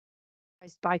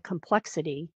by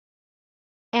complexity,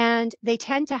 and they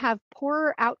tend to have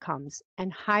poorer outcomes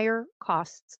and higher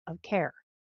costs of care.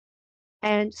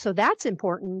 And so that's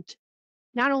important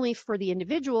not only for the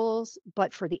individuals,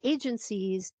 but for the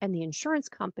agencies and the insurance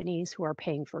companies who are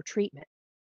paying for treatment.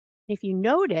 If you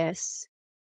notice,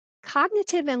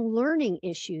 cognitive and learning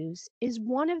issues is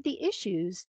one of the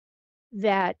issues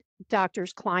that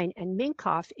Doctors Klein and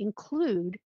Minkoff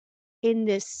include in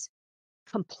this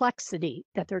complexity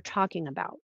that they're talking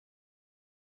about.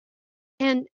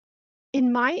 And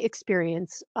in my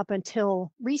experience up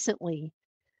until recently,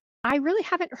 I really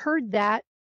haven't heard that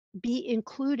be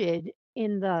included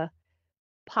in the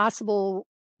possible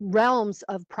realms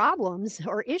of problems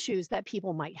or issues that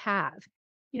people might have.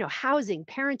 Housing,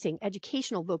 parenting,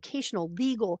 educational, vocational,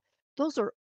 legal, those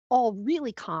are all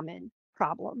really common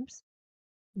problems.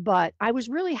 But I was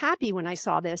really happy when I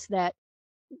saw this that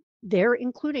they're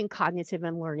including cognitive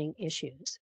and learning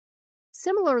issues.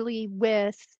 Similarly,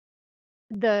 with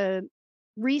the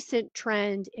recent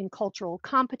trend in cultural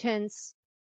competence,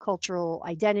 cultural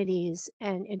identities,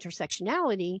 and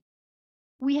intersectionality,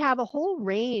 we have a whole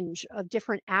range of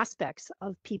different aspects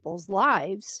of people's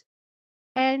lives,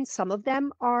 and some of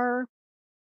them are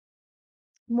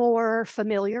more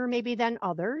familiar maybe than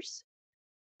others.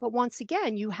 But once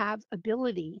again, you have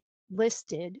ability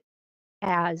listed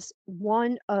as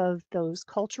one of those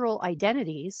cultural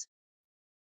identities,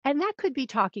 and that could be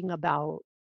talking about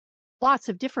lots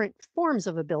of different forms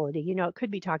of ability. It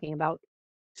could be talking about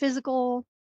physical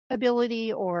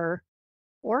ability or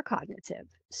cognitive.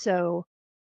 So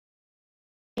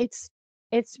it's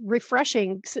it's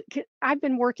refreshing. I've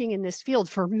been working in this field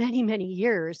for many, many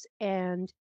years,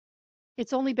 and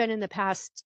it's only been in the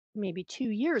past maybe 2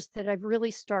 years that I've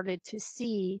really started to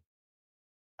see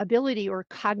ability or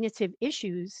cognitive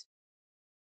issues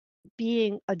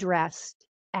being addressed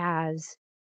as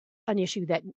an issue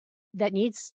that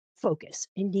needs focus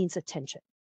and needs attention.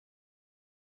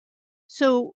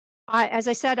 So, as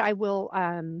I said, I will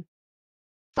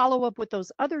follow up with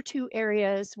those other two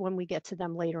areas when we get to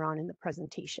them later on in the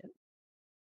presentation.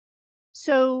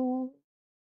 So,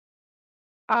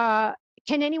 uh,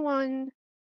 can anyone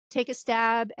take a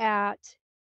stab at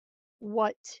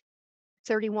what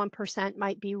 31%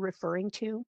 might be referring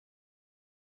to?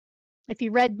 If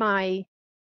you read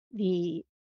the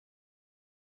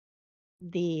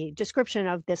the description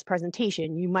of this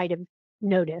presentation, you might have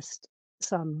noticed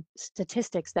some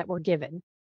statistics that were given.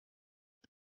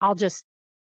 I'll just,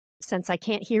 since I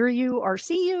can't hear you or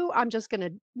see you, I'm just going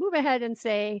to move ahead and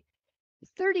say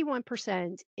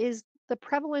 31% is the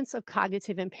prevalence of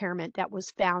cognitive impairment that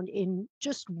was found in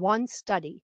just one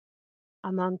study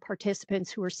among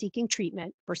participants who are seeking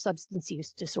treatment for substance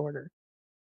use disorder.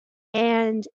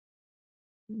 And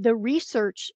the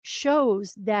research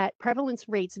shows that prevalence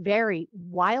rates vary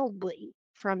wildly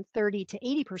from 30 to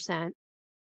 80%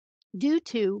 due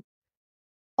to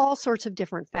all sorts of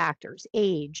different factors: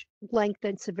 age, length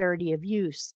and severity of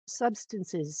use,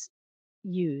 substances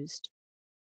used,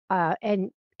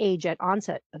 and age at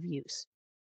onset of use.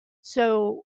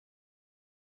 So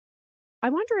I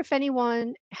wonder if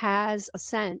anyone has a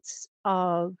sense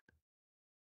of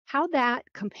how that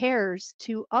compares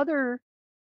to other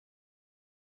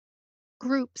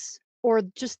groups or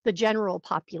just the general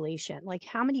population. Like,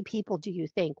 how many people do you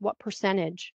think, what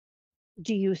percentage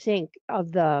do you think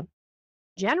of the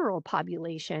general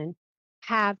population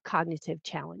have cognitive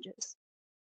challenges?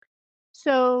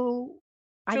 So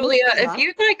I looked Julia, that if up.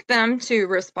 you'd like them to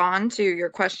respond to your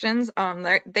questions,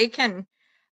 they can,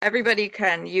 everybody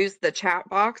can use the chat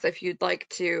box if you'd like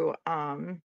to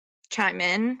chime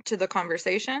in to the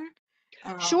conversation.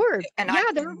 Um, Sure. and I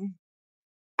Yeah, they're can,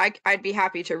 I'd be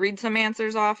happy to read some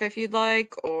answers off if you'd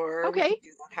like, or we can okay. do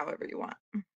that however you want.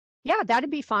 Yeah, that'd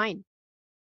be fine.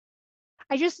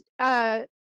 I just I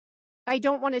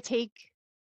don't want to take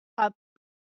up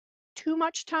too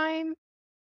much time.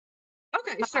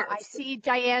 Okay, sure. I see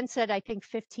Diane said I think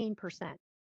 15%. So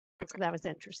Okay. that was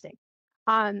interesting.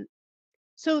 Um,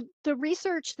 so the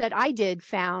research that I did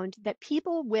found that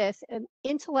people with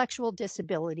intellectual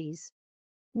disabilities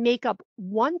make up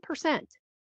 1%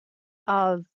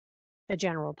 of the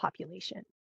general population,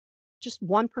 just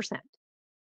 1%.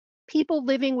 People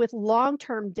living with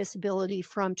long-term disability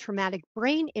from traumatic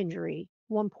brain injury,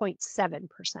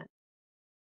 1.7%.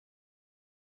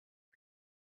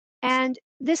 And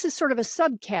this is sort of a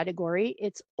subcategory.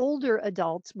 It's older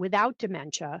adults without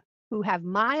dementia who have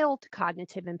mild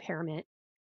cognitive impairment,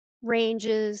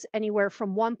 ranges anywhere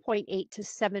from 1.8 to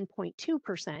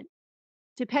 7.2%,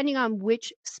 depending on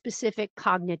which specific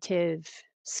cognitive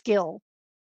skill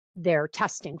they're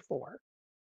testing for.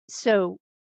 So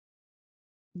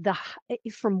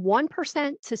from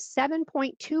 1% to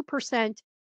 7.2%,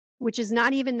 which is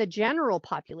not even the general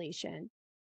population,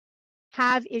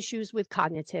 have issues with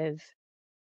cognitive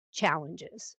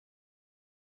challenges.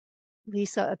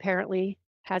 Lisa apparently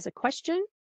has a question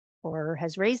or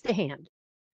has raised a hand.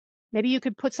 Maybe you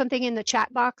could put something in the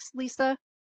chat box, Lisa.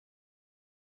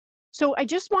 So I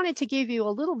just wanted to give you a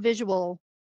little visual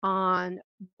on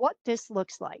what this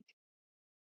looks like.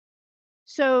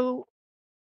 So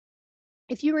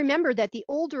if you remember that the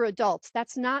older adults,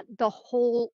 that's not the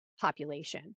whole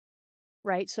population,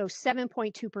 right? So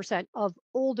 7.2% of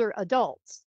older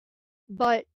adults.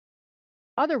 But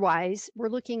otherwise, we're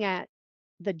looking at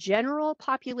the general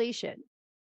population,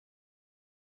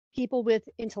 people with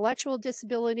intellectual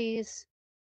disabilities,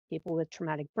 people with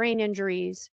traumatic brain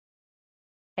injuries,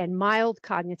 and mild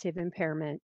cognitive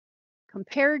impairment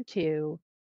compared to,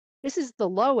 this is the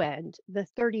low end, the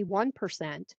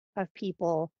 31% of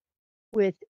people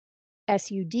with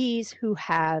SUDs who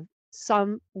have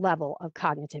some level of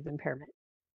cognitive impairment.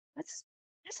 That's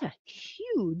that's a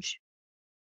huge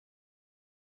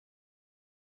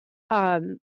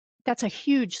um that's a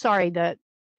huge, sorry, the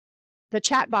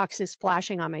chat box is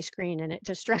flashing on my screen and it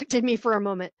distracted me for a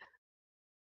moment.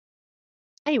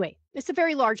 Anyway, it's a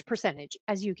very large percentage,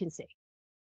 as you can see.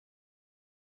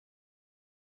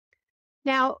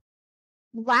 Now,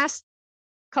 last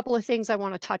couple of things I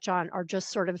want to touch on are just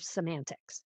sort of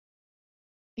semantics.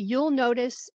 You'll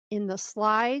notice in the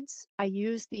slides, I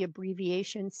use the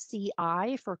abbreviation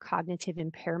CI for cognitive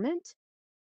impairment,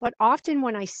 but often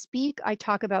when I speak, I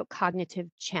talk about cognitive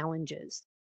challenges.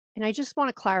 And I just want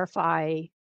to clarify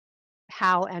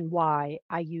how and why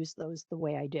I use those the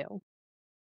way I do.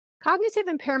 Cognitive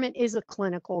impairment is a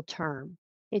clinical term.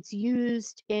 It's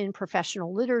used in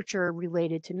professional literature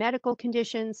related to medical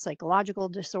conditions, psychological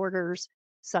disorders,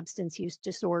 substance use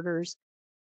disorders.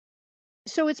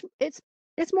 So it's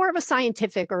more of a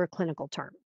scientific or a clinical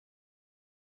term.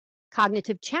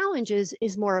 Cognitive challenges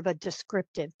is more of a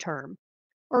descriptive term,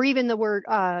 or even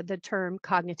the term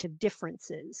cognitive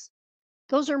differences.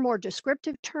 Those are more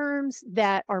descriptive terms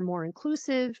that are more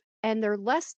inclusive and they're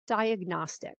less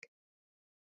diagnostic,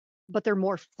 but they're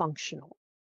more functional.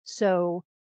 So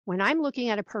when I'm looking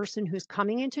at a person who's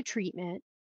coming into treatment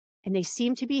and they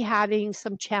seem to be having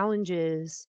some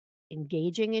challenges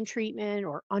engaging in treatment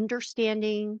or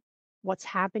understanding what's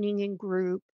happening in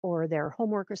group or their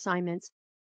homework assignments,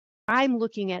 I'm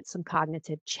looking at some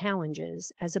cognitive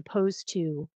challenges as opposed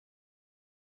to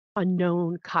a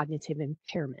known cognitive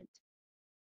impairment.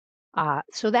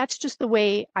 So that's just the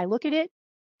way I look at it.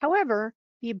 However,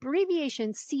 the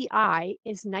abbreviation CI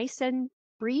is nice and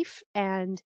brief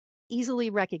and easily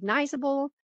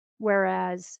recognizable,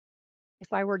 whereas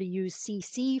if I were to use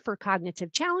CC for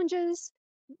cognitive challenges,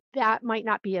 that might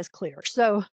not be as clear.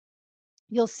 So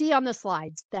you'll see on the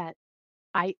slides that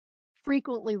I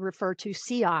frequently refer to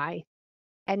CI,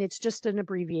 and it's just an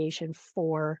abbreviation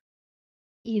for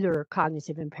either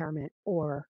cognitive impairment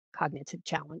or cognitive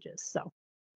challenges. So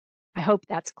I hope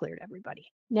that's clear to everybody.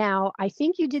 Now, I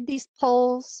think you did these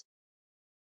polls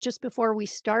just before we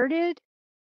started.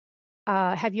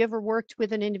 Have you ever worked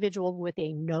with an individual with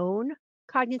a known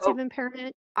cognitive Oh,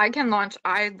 impairment? I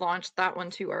launched that one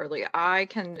too early. I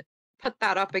can put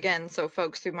that up again so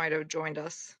folks who might have joined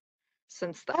us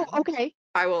since Oh, then. okay.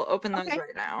 I will open those Okay.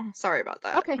 right now. Sorry about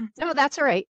that. Okay. No, that's all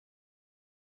right.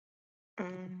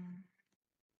 Um,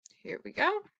 Here we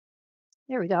go.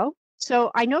 There we go.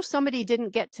 So I know somebody didn't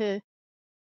get to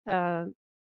uh,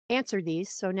 answer these,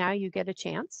 so now you get a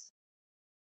chance.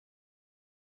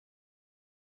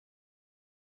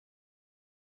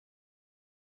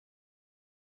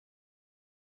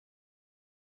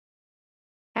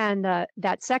 And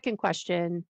that second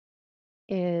question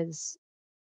is,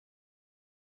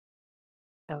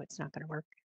 oh, it's not going to work.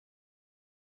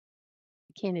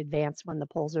 I can't advance when the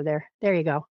polls are there. There you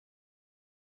go.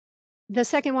 The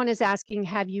second one is asking,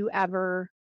 have you ever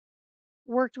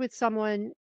worked with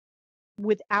someone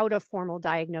without a formal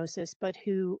diagnosis, but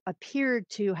who appeared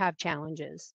to have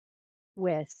challenges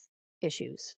with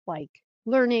issues like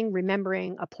learning,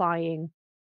 remembering, applying,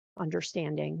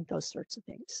 understanding, those sorts of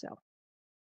things. So,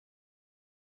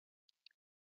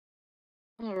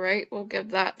 All right, we'll give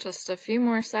that just a few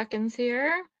more seconds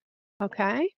here.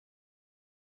 okay.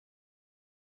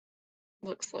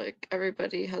 Looks like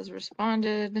everybody has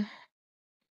responded.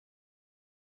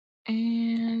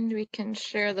 And we can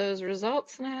share those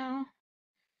results now.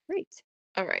 Great.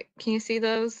 All right, can you see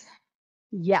those?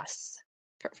 Yes.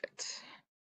 Perfect.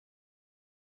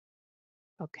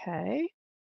 Okay.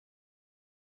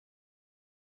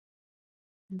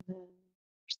 And then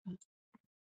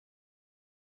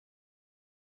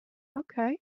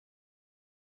Okay.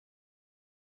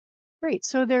 Great.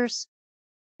 So there's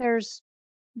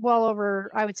well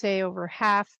over, I would say over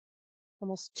half,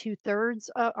 almost 2/3.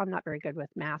 I'm not very good with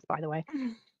math, by the way.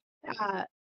 Uh,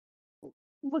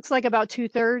 looks like about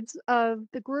 2/3 of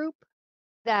the group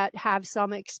that have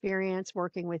some experience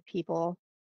working with people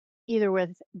either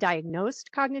with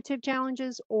diagnosed cognitive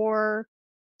challenges or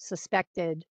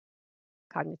suspected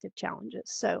cognitive challenges.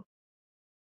 So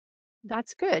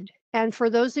that's good. And for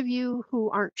those of you who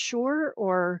aren't sure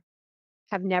or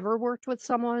have never worked with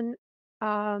someone,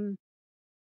 um,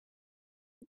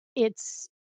 it's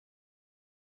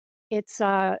it's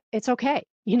okay.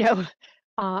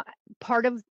 Uh, part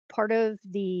of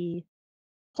the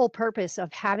whole purpose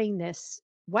of having this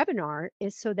webinar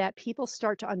is so that people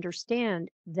start to understand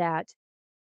that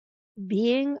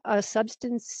being a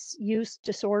substance use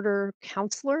disorder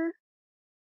counselor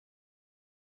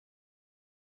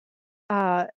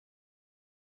uh,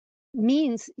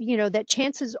 means, that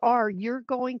chances are you're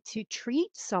going to treat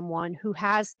someone who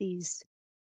has these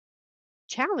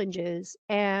challenges.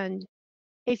 And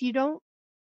if you don't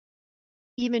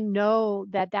even know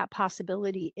that that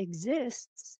possibility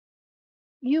exists,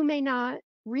 you may not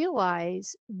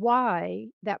realize why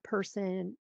that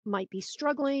person might be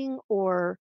struggling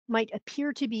or might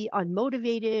appear to be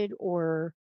unmotivated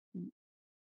or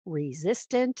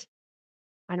resistant.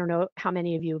 I don't know how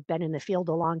many of you have been in the field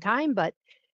a long time, but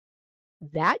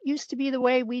that used to be the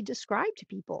way we described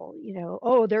people,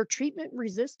 oh, they're treatment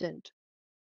resistant.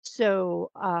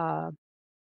 So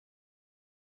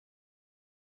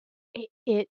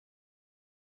it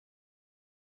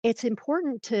it's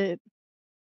important to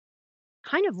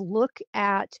kind of look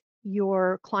at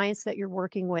your clients that you're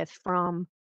working with from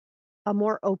a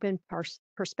more open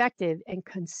perspective and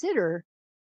consider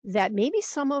that maybe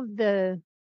some of the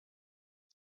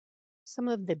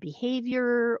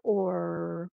behavior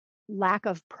or lack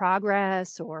of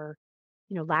progress or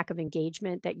lack of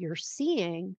engagement that you're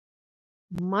seeing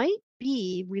might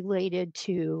be related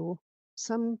to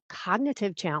some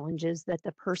cognitive challenges that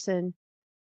the person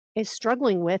is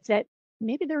struggling with that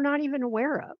maybe they're not even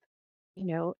aware of,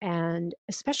 and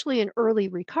especially in early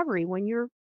recovery when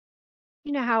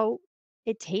how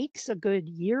it takes a good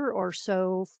year or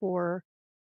so for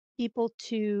people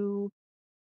to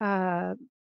uh,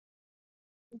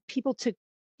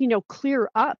 clear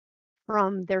up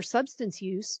from their substance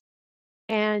use.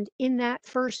 And in that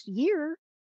first year,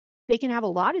 they can have a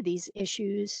lot of these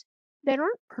issues that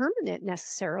aren't permanent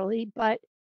necessarily. But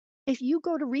if you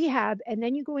go to rehab and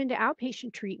then you go into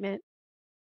outpatient treatment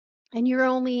and you're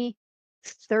only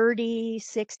 30,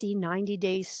 60, 90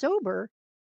 days sober,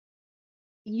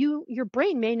 your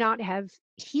brain may not have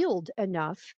healed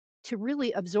enough to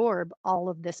really absorb all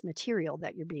of this material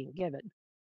that you're being given.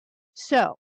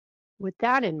 So, with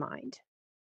that in mind,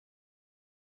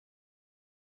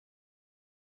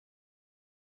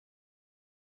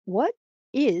 what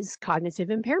is cognitive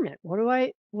impairment? What do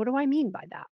I mean by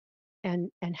that?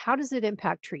 And how does it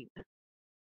impact treatment?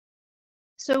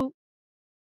 So,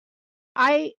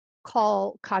 I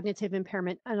call cognitive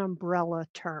impairment an umbrella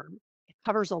term. It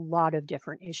covers a lot of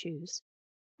different issues.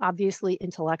 Obviously,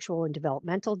 intellectual and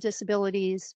developmental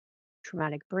disabilities,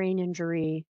 traumatic brain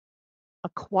injury,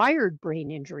 acquired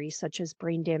brain injury, such as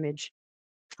brain damage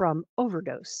from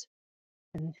overdose.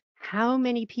 And how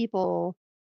many people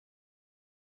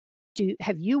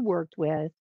have you worked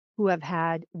with who have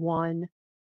had one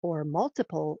or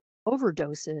multiple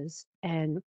overdoses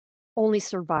and only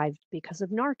survived because of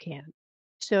Narcan?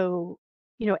 So,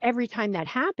 every time that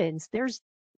happens, there's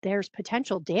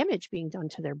potential damage being done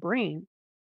to their brain.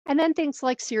 And then things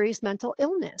like serious mental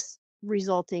illness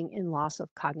resulting in loss of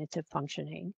cognitive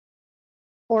functioning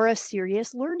or a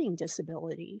serious learning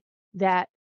disability that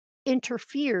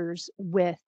interferes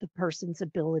with the person's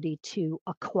ability to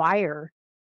acquire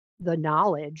the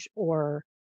knowledge or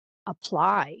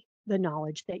apply the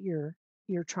knowledge that you're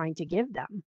trying to give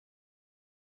them.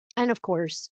 And of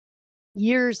course,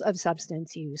 years of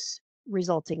substance use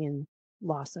resulting in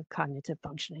loss of cognitive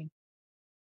functioning.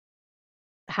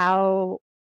 How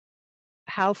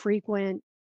frequent?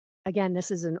 Again,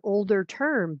 this is an older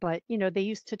term, but they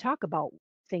used to talk about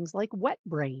things like wet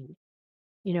brain,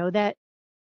 that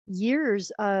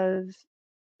years of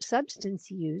substance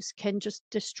use can just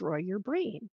destroy your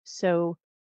brain. So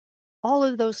all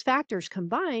of those factors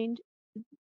combined,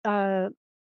 uh,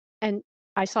 and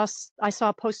I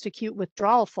saw post-acute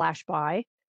withdrawal flash by.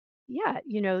 Yeah,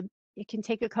 it can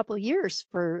take a couple of years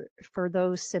for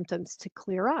those symptoms to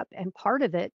clear up, and part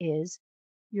of it is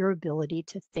your ability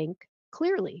to think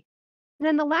clearly. And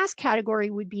then the last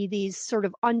category would be these sort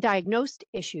of undiagnosed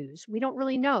issues. We don't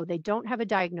really know. They don't have a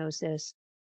diagnosis.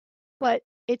 but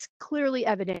it's clearly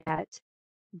evident that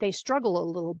they struggle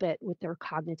a little bit with their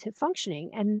cognitive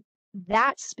functioning. And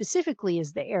that specifically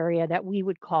is the area that we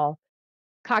would call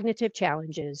cognitive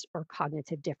challenges or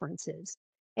cognitive differences.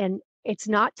 And it's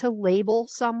not to label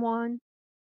someone,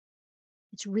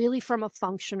 it's really from a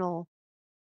functional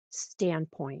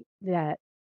standpoint that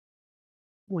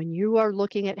when you are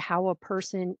looking at how a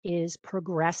person is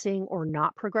progressing or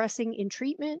not progressing in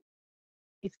treatment,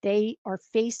 if they are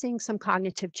facing some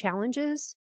cognitive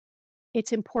challenges,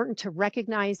 it's important to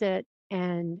recognize it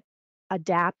and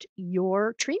adapt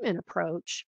your treatment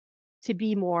approach to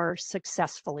be more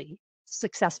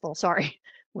successful, sorry,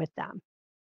 with them.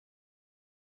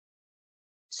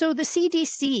 So the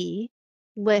CDC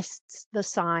lists the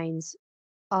signs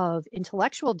of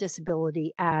intellectual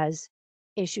disability as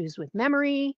issues with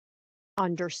memory,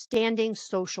 understanding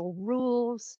social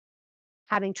rules,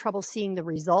 having trouble seeing the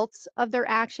results of their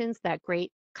actions, that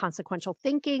great consequential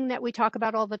thinking that we talk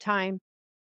about all the time,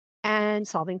 and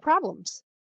solving problems.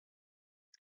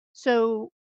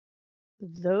 So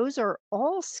those are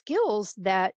all skills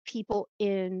that people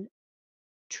in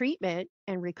treatment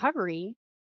and recovery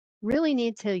really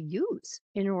need to use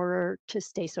in order to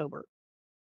stay sober.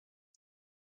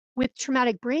 With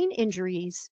traumatic brain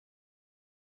injuries,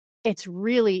 it's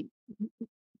really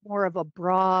more of a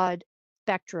broad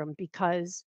spectrum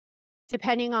because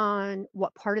depending on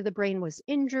what part of the brain was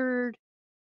injured,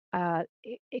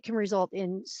 it can result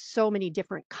in so many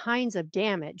different kinds of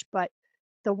damage. But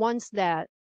the ones that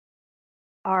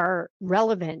are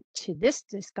relevant to this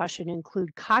discussion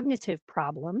include cognitive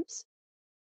problems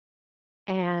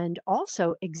and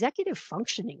also executive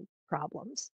functioning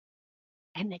problems.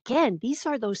 And again, these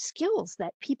are those skills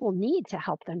that people need to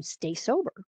help them stay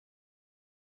sober.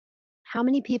 How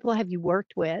many people have you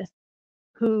worked with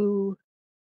who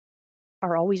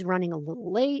are always running a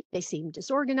little late? They seem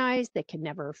disorganized. They can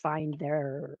never find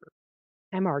their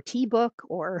MRT book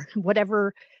or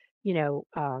whatever, you know,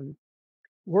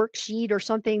 worksheet or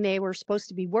something they were supposed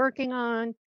to be working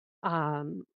on.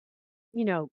 Um, you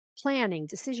know, planning,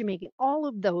 decision making, all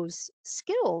of those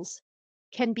skills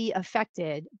can be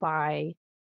affected by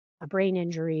a brain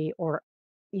injury or,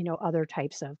 other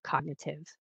types of cognitive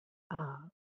uh,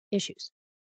 issues.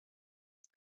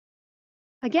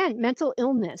 Again, mental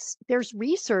illness. There's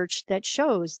research that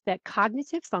shows that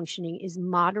cognitive functioning is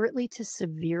moderately to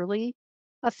severely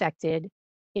affected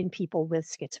in people with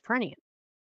schizophrenia.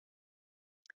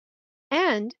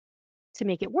 And to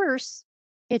make it worse,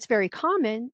 it's very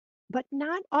common, but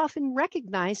not often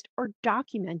recognized or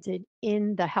documented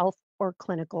in the health or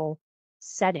clinical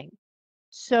setting.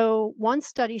 So, one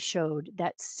study showed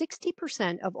that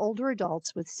 60% of older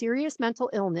adults with serious mental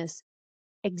illness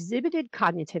exhibited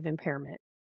cognitive impairment,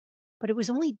 but it was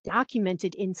only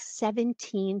documented in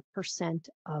 17%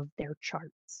 of their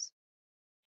charts.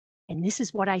 And this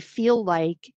is what I feel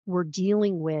like we're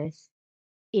dealing with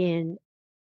in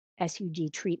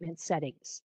SUD treatment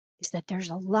settings is that there's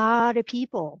a lot of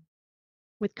people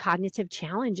with cognitive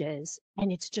challenges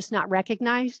and it's just not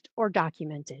recognized or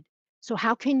documented. So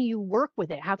how can you work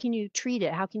with it? How can you treat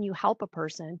it? How can you help a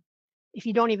person if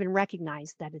you don't even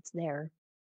recognize that it's there?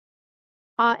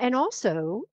 And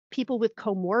also, people with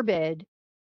comorbid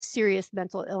serious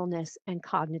mental illness and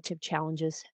cognitive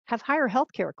challenges have higher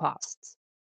healthcare costs.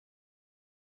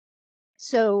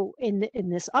 So in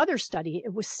this other study,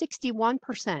 it was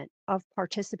 61% of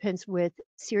participants with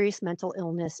serious mental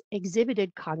illness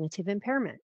exhibited cognitive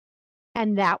impairment,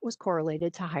 and that was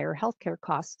correlated to higher healthcare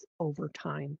costs over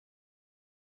time.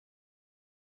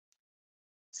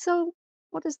 So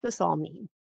what does this all mean?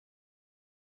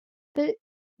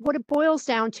 What it boils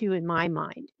down to in my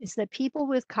mind is that people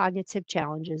with cognitive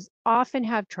challenges often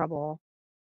have trouble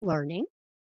learning,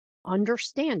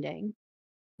 understanding,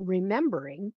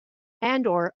 remembering, and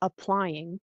or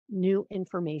applying new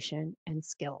information and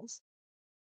skills.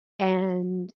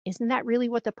 And isn't that really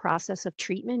what the process of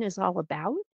treatment is all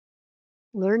about?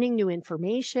 Learning new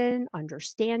information,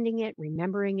 understanding it,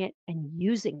 remembering it, and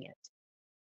using it.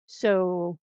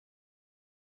 So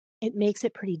it makes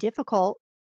it pretty difficult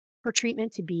for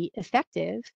treatment to be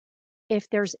effective if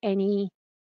there's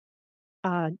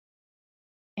uh,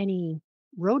 any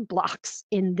roadblocks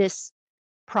in this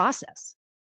process.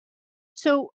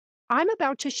 So I'm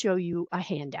about to show you a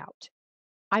handout.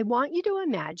 I want you to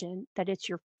imagine that it's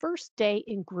your first day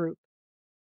in group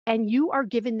and you are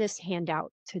given this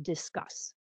handout to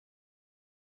discuss.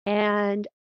 And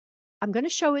I'm going to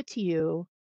show it to you.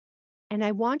 And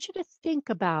I want you to think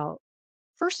about,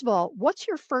 first of all, what's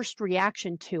your first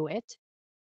reaction to it,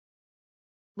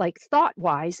 like thought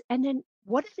wise? And then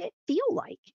what does it feel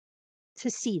like to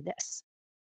see this?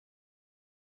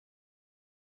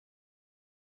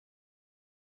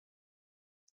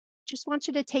 just want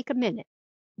you to take a minute,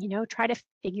 try to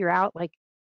figure out, like,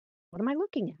 what am I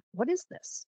looking at? What is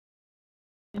this?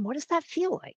 And what does that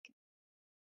feel like?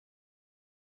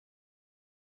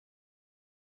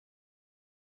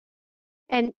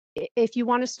 And if you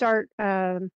want to start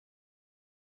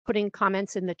putting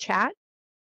comments in the chat,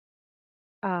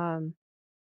 um,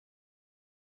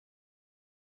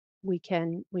 we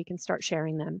can start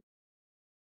sharing them.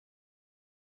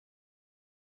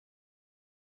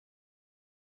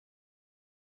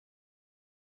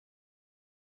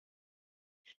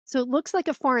 So it looks like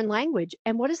a foreign language.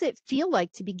 And what does it feel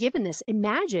like to be given this?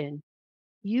 Imagine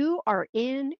you are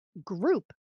in group.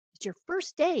 It's your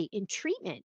first day in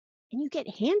treatment, and you get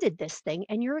handed this thing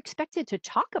and you're expected to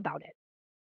talk about it.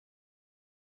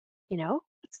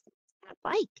 What's that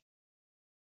like?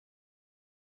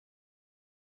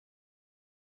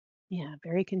 Yeah,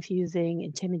 very confusing,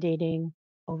 intimidating,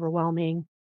 overwhelming.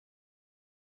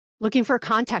 Looking for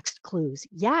context clues.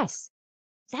 Yes,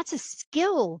 that's a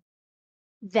skill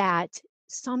that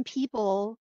some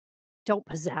people don't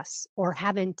possess or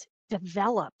haven't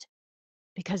developed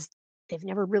because they've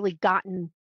never really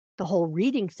gotten the whole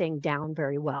reading thing down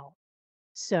very well.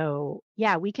 So,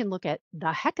 yeah, we can look at the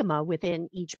heckema within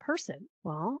each person.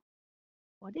 Well,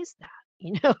 what is that?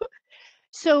 You know?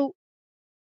 So,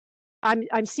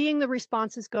 I'm seeing the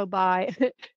responses go by.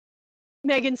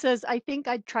 Megan says, "I think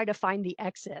I'd try to find the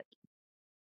exit."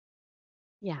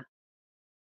 Yeah.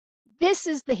 This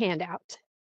is the handout,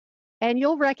 and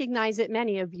you'll recognize it,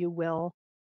 many of you will,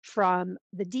 from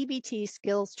the DBT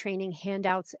skills training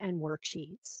handouts and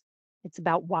worksheets. It's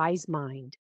about wise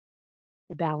mind,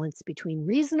 the balance between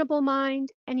reasonable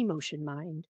mind and emotion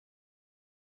mind.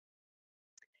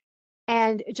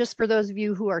 And just for those of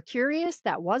you who are curious,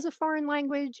 that was a foreign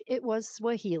language. It was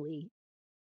Swahili.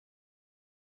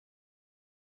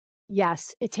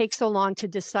 Yes, it takes so long to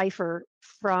decipher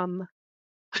from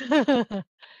who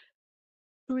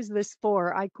is this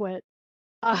for? I quit.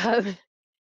 Uh,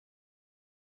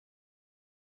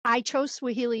 I chose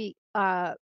Swahili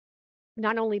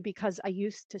not only because I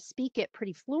used to speak it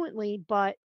pretty fluently,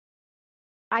 but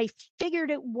I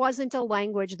figured it wasn't a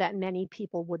language that many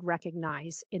people would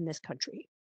recognize in this country.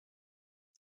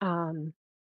 Um,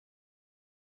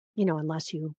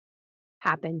 unless you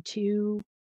happen to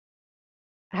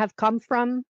have come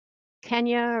from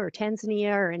Kenya or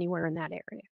Tanzania or anywhere in that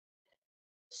area.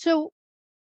 So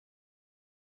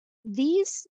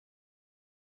these,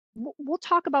 we'll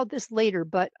talk about this later,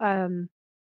 but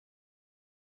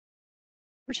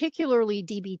particularly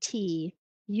DBT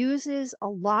uses a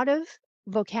lot of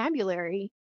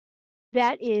vocabulary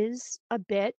that is a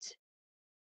bit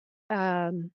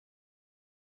um,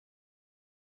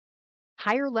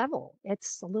 higher level.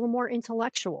 It's a little more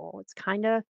intellectual. It's kind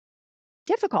of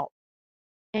difficult.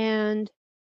 And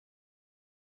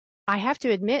I have to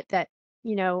admit that,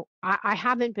 I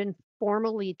haven't been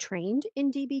formally trained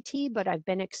in DBT, but I've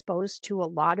been exposed to a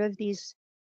lot of these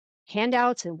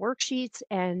handouts and worksheets,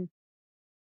 and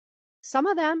some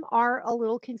of them are a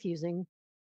little confusing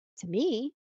to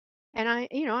me. And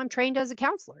I'm trained as a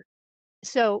counselor.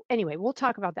 So anyway, we'll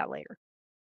talk about that later.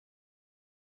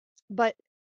 But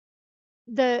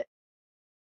the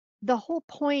the whole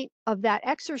point of that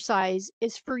exercise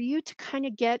is for you to kind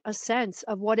of get a sense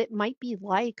of what it might be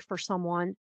like for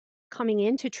someone coming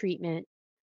into treatment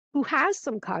who has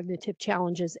some cognitive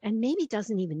challenges and maybe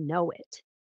doesn't even know it.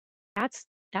 That's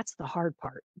the hard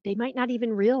part. They might not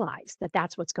even realize that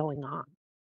that's what's going on.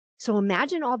 So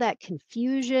imagine all that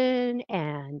confusion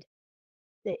and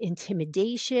the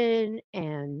intimidation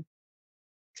and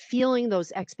feeling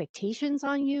those expectations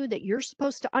on you that you're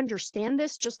supposed to understand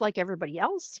this just like everybody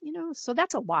else, So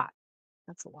that's a lot.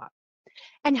 That's a lot.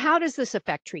 And how does this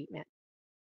affect treatment?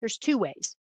 There's two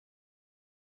ways.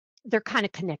 They're kind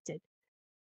of connected.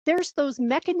 There's those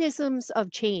mechanisms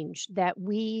of change that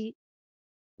we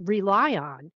rely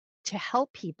on to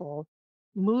help people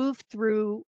move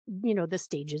through, the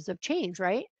stages of change,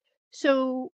 right?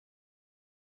 So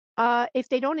if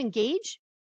they don't engage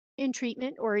in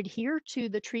treatment or adhere to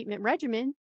the treatment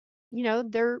regimen,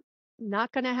 they're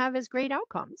not going to have as great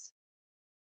outcomes.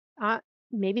 Uh,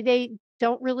 Maybe they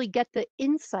don't really get the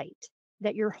insight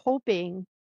that you're hoping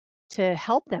to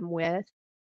help them with.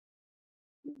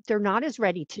 They're not as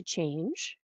ready to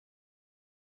change,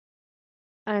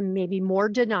 and maybe more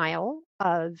denial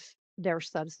of their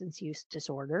substance use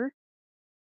disorder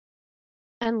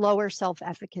and lower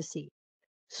self-efficacy.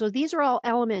 So these are all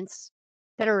elements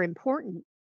that are important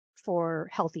for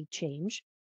healthy change,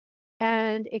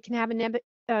 and it can have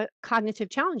cognitive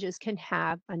challenges can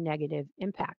have a negative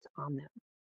impact on them,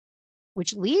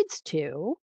 which leads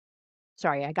to,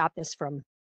 sorry, I got this from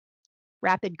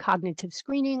rapid cognitive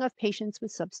screening of patients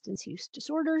with substance use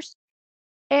disorders.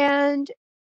 And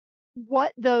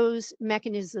what those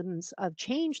mechanisms of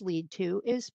change lead to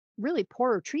is really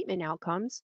poorer treatment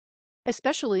outcomes,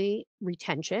 especially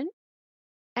retention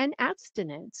and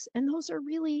abstinence. And those are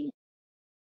really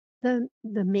the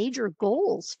major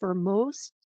goals for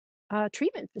most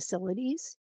treatment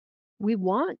facilities. We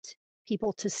want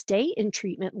people to stay in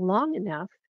treatment long enough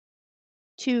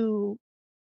to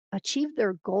achieve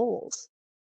their goals.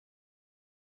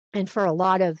 And for a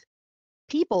lot of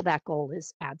people, that goal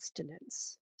is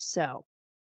abstinence. So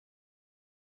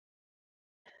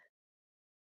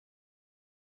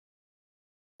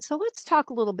let's talk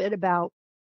a little bit about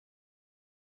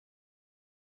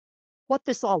what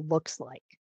this all looks like.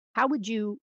 How would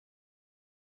you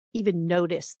even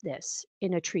notice this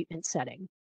in a treatment setting?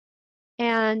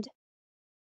 And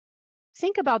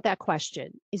think about that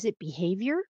question. Is it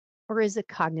behavior or is it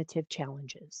cognitive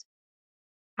challenges?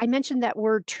 I mentioned that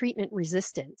word treatment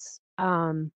resistance.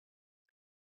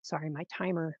 Sorry, my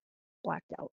timer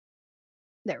blacked out.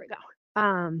 There we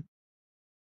go.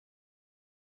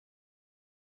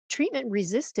 Treatment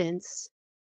resistance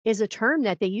is a term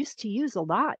that they used to use a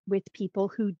lot with people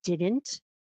who didn't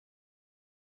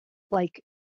like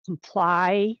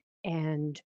comply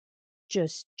and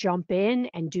just jump in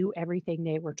and do everything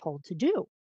they were told to do.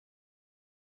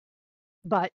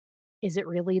 But is it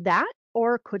really that,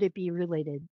 or could it be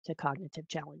related to cognitive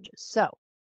challenges? So,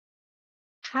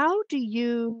 how do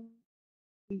you,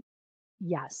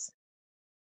 yes,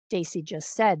 Stacy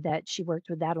just said that she worked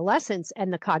with adolescents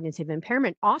and the cognitive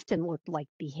impairment often looked like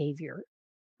behavior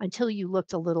until you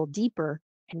looked a little deeper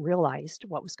and realized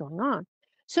what was going on.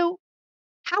 So,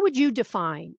 how would you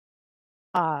define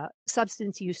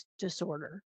substance use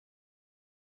disorder?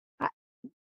 What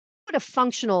would a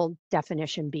functional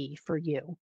definition be for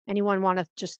you? Anyone want to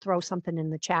just throw something in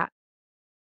the chat?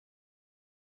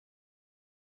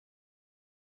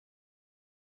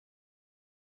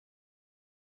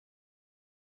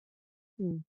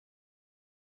 Hmm.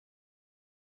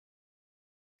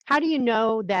 How do you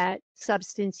know that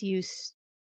substance use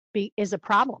is a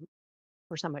problem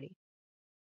for somebody?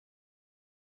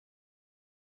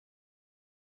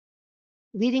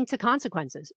 Leading to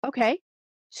consequences. Okay.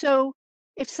 So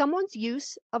if someone's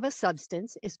use of a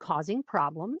substance is causing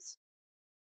problems,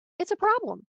 it's a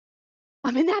problem.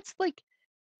 I mean, that's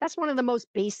one of the most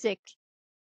basic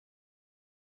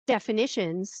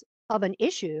definitions of an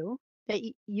issue that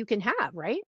you can have,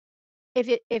 right? If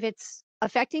it's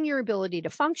affecting your ability to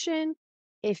function,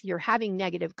 if you're having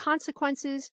negative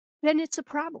consequences, then it's a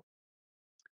problem.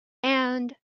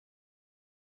 And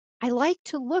I like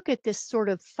to look at this sort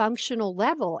of functional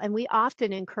level, and we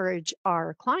often encourage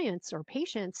our clients or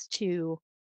patients to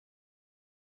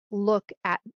look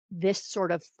at this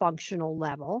sort of functional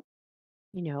level,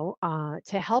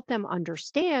 to help them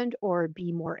understand or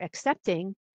be more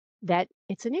accepting that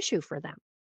it's an issue for them.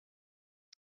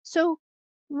 So,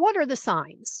 what are the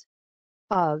signs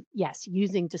of, yes,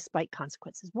 using despite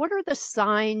consequences? What are the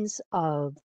signs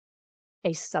of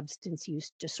a substance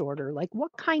use disorder? Like,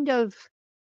 what kind of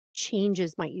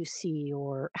changes might you see,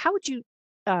 or how would you,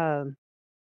 um,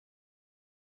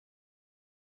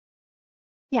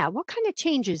 yeah, what kind of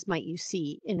changes might you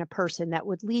see in a person that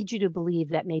would lead you to believe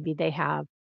that maybe they have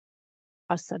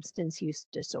a substance use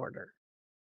disorder?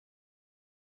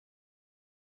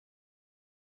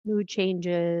 Mood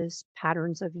changes,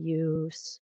 patterns of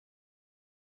use,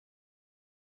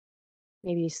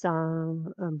 maybe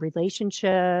some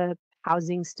relationship,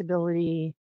 housing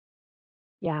stability,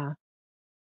 yeah,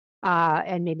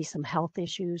 and maybe some health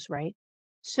issues, right?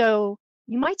 So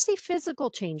you might see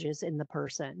physical changes in the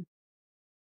person,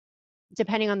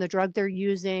 depending on the drug they're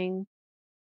using.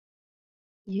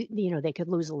 They could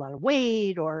lose a lot of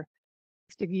weight, or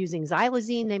if they're using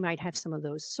xylazine, they might have some of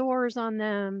those sores on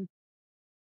them.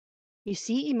 You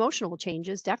see emotional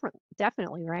changes,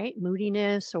 definitely, right?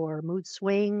 Moodiness or mood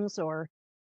swings or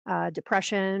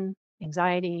depression,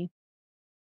 anxiety,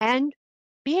 and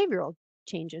behavioral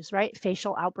changes, right?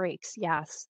 Facial outbreaks,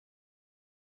 yes.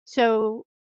 So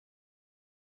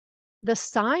the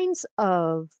signs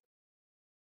of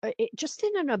just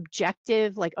in an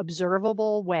objective, like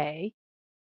observable way,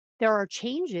 there are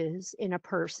changes in a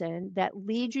person that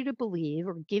lead you to believe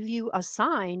or give you a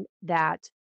sign that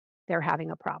they're having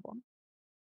a problem.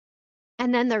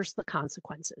 And then there's the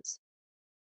consequences.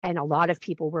 And a lot of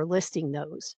people were listing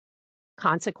those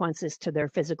consequences to their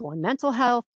physical and mental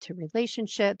health, to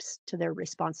relationships, to their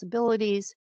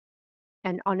responsibilities,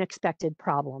 and unexpected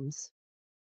problems.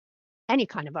 Any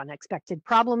kind of unexpected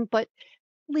problem, but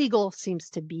legal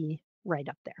seems to be right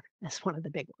up there as one of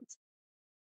the big ones.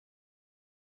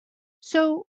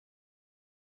 So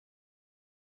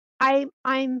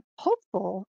I'm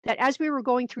hopeful that as we were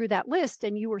going through that list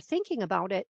and you were thinking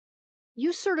about it,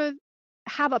 you sort of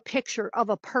have a picture of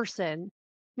a person,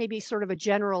 maybe sort of a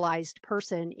generalized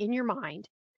person in your mind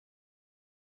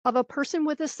of a person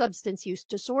with a substance use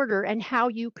disorder and how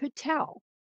you could tell.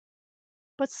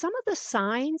 But some of the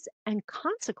signs and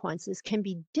consequences can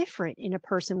be different in a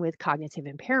person with cognitive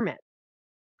impairment.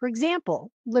 For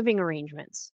example, living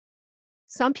arrangements.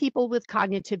 Some people with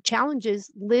cognitive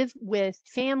challenges live with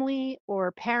family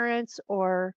or parents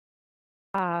or,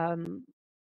 um,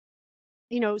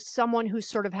 someone who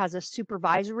sort of has a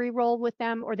supervisory role with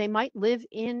them, or they might live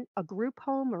in a group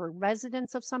home or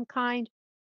residence of some kind.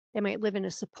 They might live in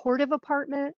a supportive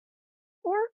apartment,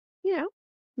 or, you know,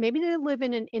 maybe they live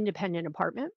in an independent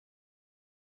apartment,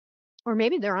 or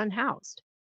maybe they're unhoused.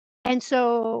 And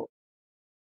so,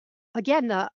 again,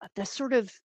 the sort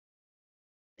of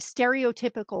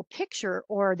stereotypical picture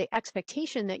or the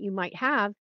expectation that you might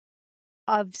have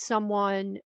of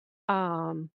someone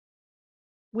um,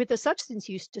 with a substance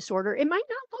use disorder, it might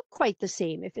not look quite the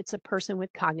same if it's a person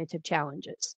with cognitive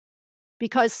challenges,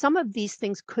 because some of these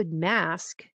things could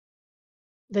mask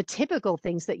the typical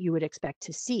things that you would expect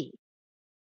to see.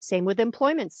 Same with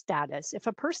employment status. If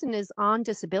a person is on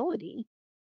disability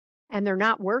and they're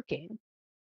not working,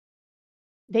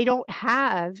 they don't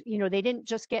have, they didn't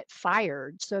just get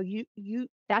fired. So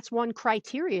that's one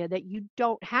criteria that you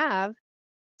don't have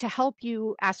to help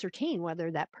you ascertain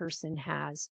whether that person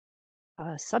has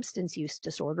a substance use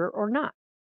disorder or not.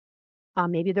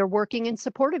 Maybe they're working in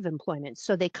supportive employment,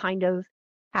 so they kind of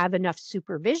have enough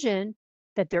supervision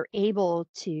that they're able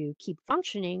to keep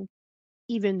functioning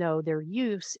even though their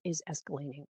use is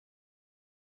escalating.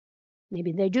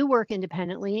 Maybe they do work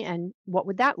independently, and what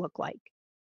would that look like?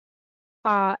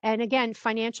 And again,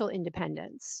 financial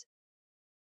independence.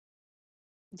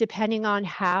 Depending on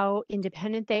how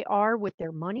independent they are with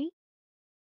their money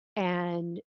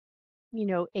and,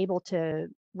 able to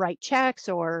write checks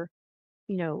or,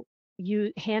 you know,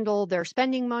 you handle their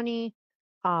spending money,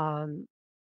 um,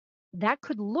 that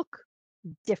could look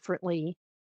differently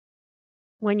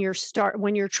when you're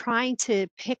trying to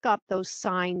pick up those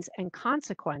signs and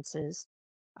consequences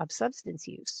of substance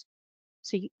use.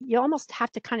 So you almost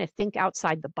have to kind of think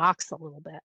outside the box a little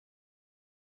bit.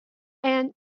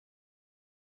 And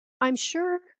I'm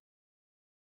sure,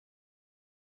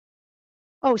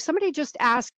 oh, somebody just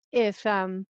asked if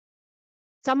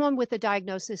someone with a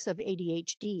diagnosis of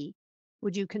ADHD,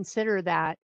 would you consider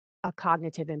that a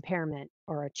cognitive impairment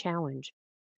or a challenge?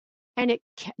 And it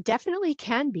definitely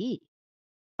can be.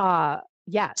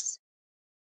 Yes,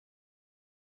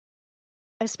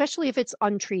 especially if it's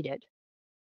untreated,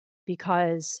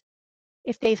 because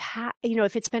if they've had,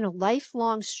 if it's been a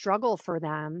lifelong struggle for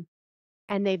them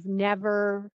and they've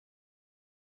never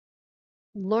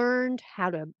learned how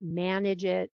to manage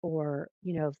it, or,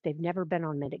 if they've never been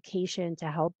on medication to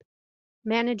help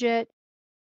manage it,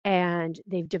 and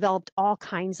they've developed all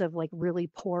kinds of like really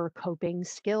poor coping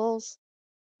skills,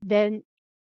 then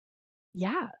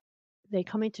yeah, they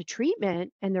come into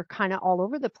treatment and they're kind of all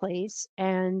over the place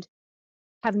and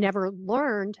have never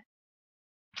learned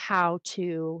how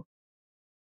to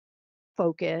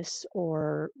focus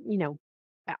or,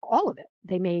 all of it.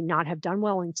 They may not have done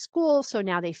well in school, so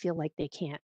now they feel like they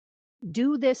can't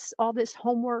do all this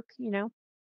homework.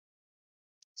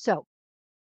 So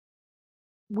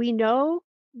we know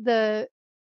the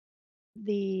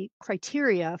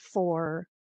criteria for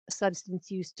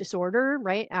substance use disorder,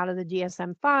 right, out of the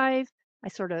DSM-5. I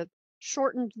sort of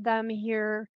shortened them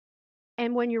here.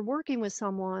 And when you're working with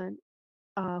someone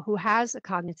who has a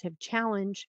cognitive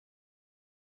challenge,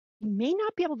 you may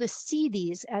not be able to see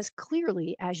these as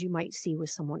clearly as you might see with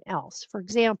someone else. For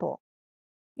example,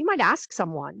 you might ask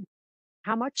someone,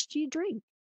 "How much do you drink?"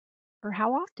 or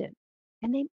 "How often?"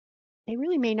 And they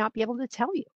really may not be able to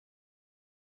tell you.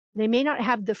 They may not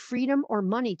have the freedom or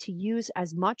money to use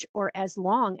as much or as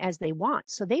long as they want.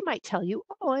 So they might tell you,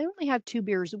 "Oh, I only have 2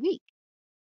 beers a week,"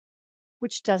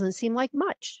 which doesn't seem like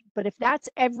much. But if that's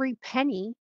every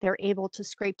penny they're able to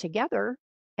scrape together,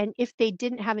 and if they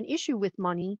didn't have an issue with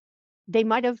money, they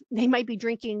might be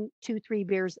drinking 2, 3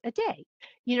 beers a day.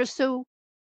 So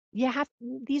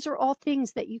these are all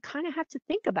things that you kind of have to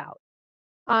think about.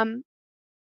 Um,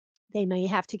 they may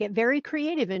have to get very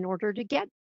creative in order to get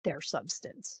their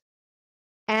substance,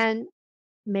 and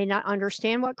may not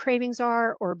understand what cravings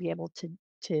are or be able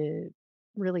to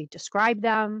really describe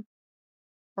them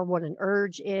or what an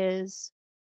urge is.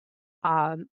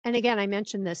 And again, I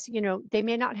mentioned this, they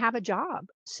may not have a job.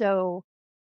 So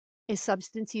is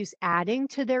substance use adding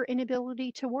to their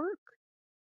inability to work?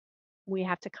 We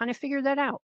have to kind of figure that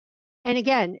out. And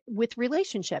again, with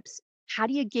relationships, how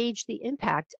do you gauge the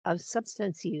impact of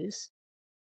substance use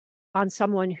on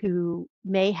someone who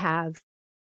may have,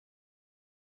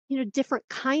 different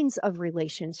kinds of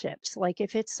relationships? Like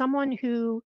if it's someone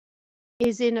who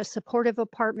is in a supportive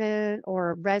apartment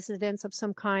or a residence of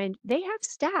some kind, they have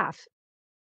staff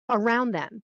around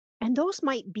them. And those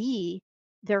might be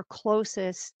their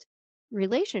closest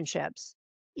relationships,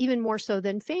 even more so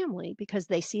than family, because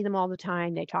they see them all the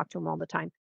time, they talk to them all the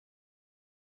time.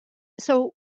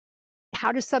 So,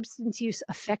 how does substance use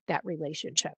affect that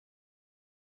relationship?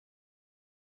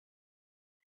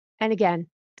 And again,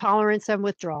 tolerance and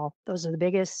withdrawal, those are the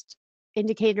biggest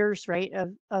indicators, right,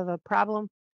 of a problem.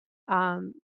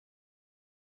 Um,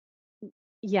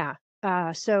 yeah.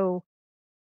 So,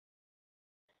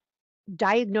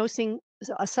 diagnosing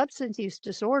a substance use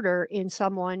disorder in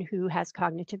someone who has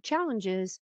cognitive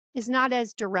challenges is not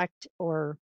as direct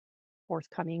or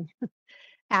forthcoming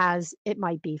as it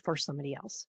might be for somebody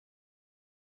else.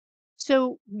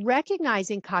 So,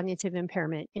 recognizing cognitive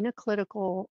impairment in a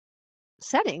clinical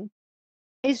setting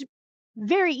is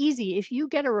very easy if you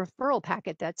get a referral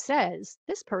packet that says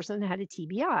this person had a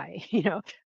TBI,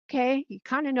 okay, you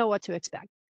kind of know what to expect.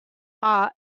 Uh,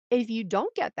 if you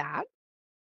don't get that,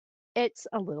 it's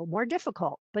a little more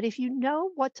difficult. But if you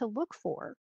know what to look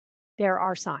for, there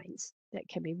are signs that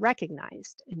can be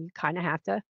recognized and you kind of have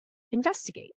to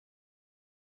investigate.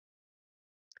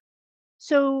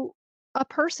 So, a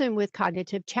person with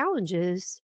cognitive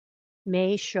challenges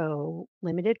may show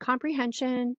limited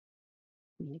comprehension,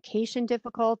 communication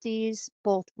difficulties,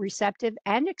 both receptive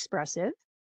and expressive.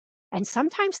 And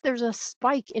sometimes there's a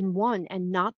spike in one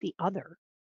and not the other.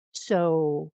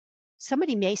 So,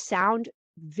 somebody may sound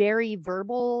very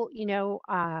verbal,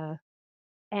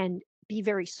 and be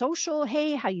very social.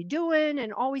 Hey, how you doing?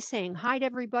 And always saying hi to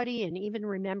everybody and even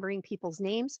remembering people's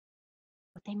names,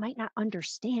 but they might not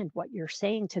understand what you're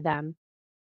saying to them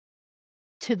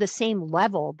to the same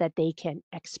level that they can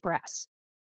express.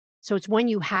 So it's when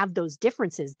you have those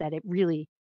differences that it really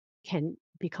can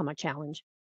become a challenge.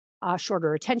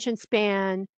 Shorter attention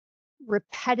span,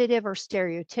 repetitive or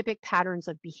stereotypic patterns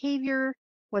of behavior,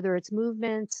 whether it's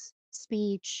movements,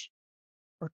 speech,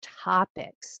 or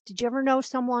topics. Did you ever know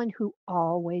someone who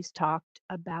always talked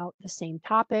about the same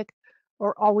topic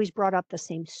or always brought up the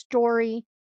same story?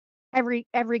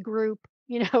 Every group,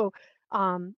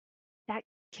 um, that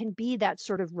can be that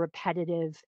sort of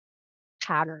repetitive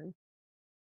pattern.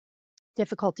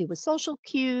 Difficulty with social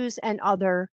cues and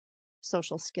other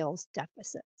social skills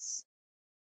deficits.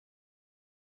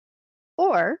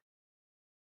 Or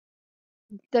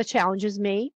the challenges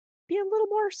may be a little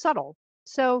more subtle.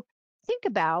 So think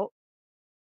about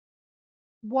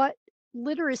what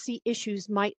literacy issues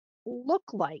might look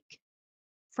like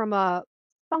from a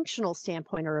functional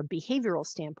standpoint or a behavioral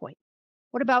standpoint.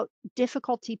 What about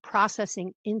difficulty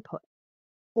processing input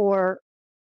or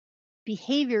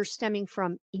behavior stemming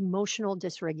from emotional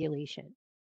dysregulation?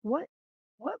 What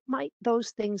what might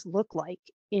those things look like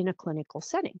in a clinical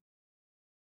setting?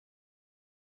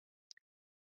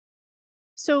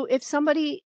 So if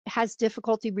somebody has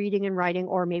difficulty reading and writing,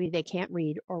 or maybe they can't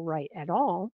read or write at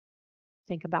all,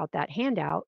 think about that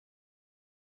handout.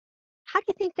 How do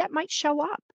you think that might show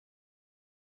up?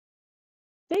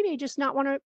 They may just not want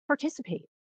to participate,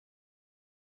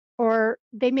 or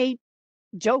they may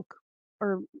joke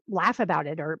or laugh about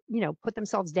it, or put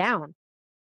themselves down.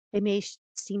 They may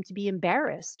seem to be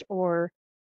embarrassed or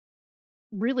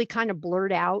really kind of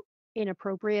blurt out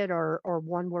inappropriate or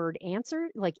one word answer,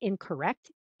 like incorrect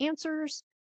answers.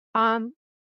 Um,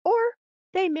 or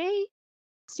they may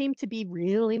seem to be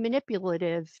really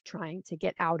manipulative, trying to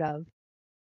get out of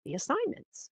the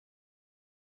assignments.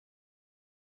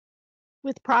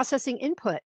 With processing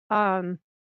input, that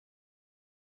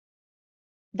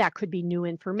could be new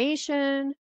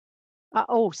information.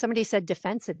 Oh, somebody said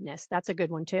defensiveness. That's a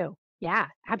good one too. Yeah,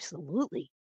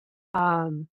 absolutely.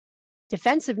 Um,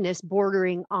 Defensiveness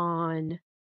bordering on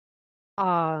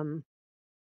um,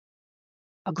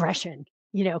 aggression,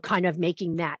 kind of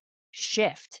making that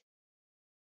shift.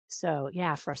 So,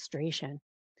 yeah, frustration.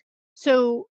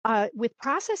 So, with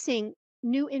processing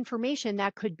new information,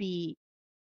 that could be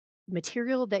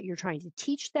material that you're trying to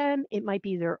teach them. It might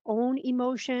be their own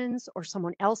emotions or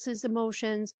someone else's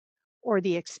emotions or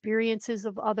the experiences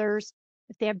of others.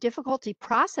 If they have difficulty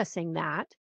processing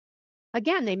that,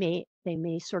 again, they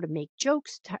may sort of make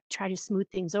jokes, try to smooth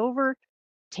things over,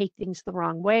 take things the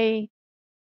wrong way,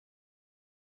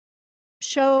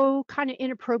 show kind of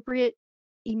inappropriate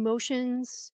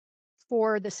emotions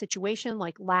for the situation,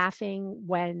 like laughing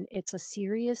when it's a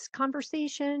serious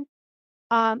conversation.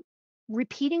 Um,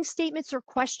 repeating statements or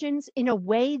questions in a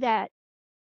way that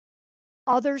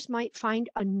others might find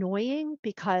annoying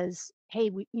because, hey,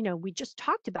 we just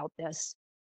talked about this.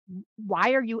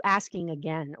 Why are you asking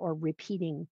again or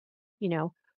repeating, you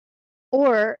know,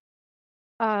 or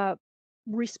uh,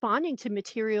 responding to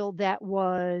material that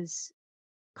was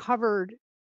covered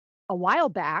a while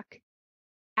back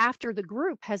after the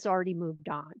group has already moved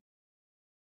on.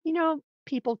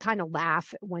 People kind of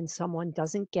laugh when someone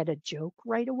doesn't get a joke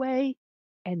right away,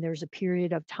 and there's a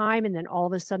period of time, and then all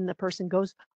of a sudden the person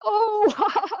goes, "Oh,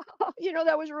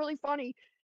 that was really funny."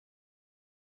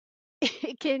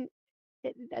 It can,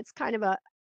 that's kind of a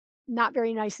not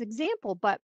very nice example,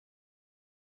 but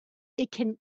it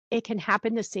can it can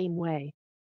happen the same way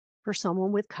for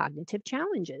someone with cognitive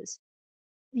challenges.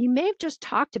 You may have just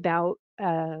talked about,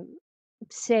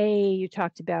 say, you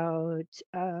talked about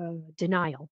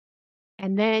denial,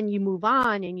 and then you move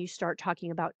on and you start talking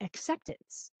about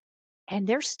acceptance, and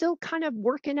they're still kind of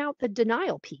working out the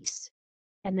denial piece.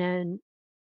 And then,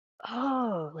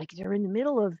 oh, like they're in the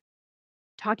middle of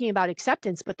talking about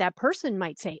acceptance, but that person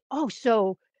might say, "Oh,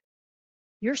 so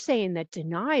you're saying that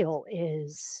denial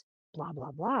is blah,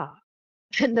 blah, blah."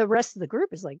 And the rest of the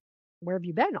group is like, "Where have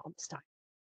you been all this time?"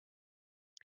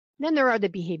 Then there are the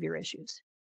behavior issues.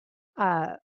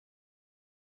 Uh,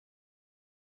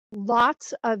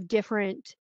 Lots of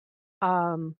different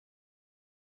um,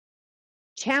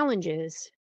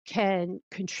 challenges can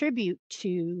contribute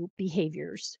to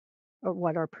behaviors or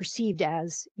what are perceived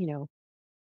as,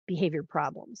 behavior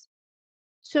problems.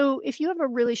 So if you have a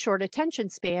really short attention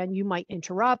span, you might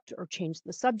interrupt or change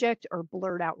the subject or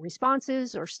blurt out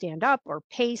responses or stand up or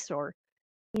pace or,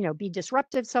 be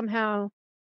disruptive somehow.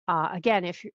 Again,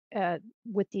 if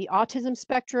with the autism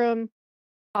spectrum,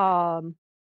 um,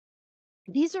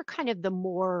 these are kind of the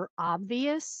more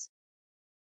obvious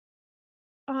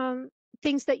um,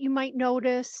 things that you might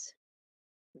notice.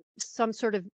 Some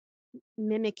sort of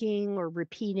mimicking or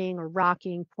repeating or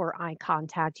rocking, poor eye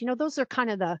contact. Those are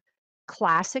kind of the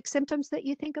classic symptoms that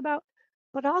you think about,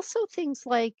 but also things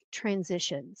like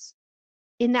transitions.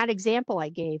 In that example I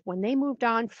gave, when they moved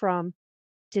on from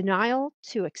denial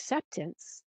to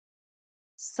acceptance,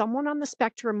 someone on the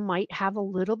spectrum might have a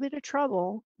little bit of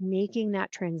trouble making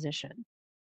that transition.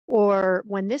 Or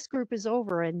when this group is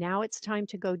over and now it's time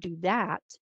to go do that,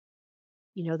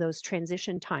 those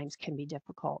transition times can be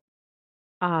difficult.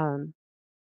 Um,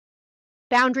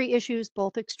 Boundary issues,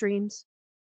 both extremes,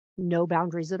 no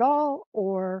boundaries at all,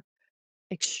 or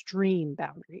extreme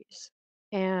boundaries.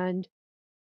 And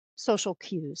social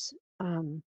cues.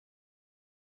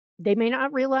 They may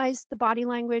not realize the body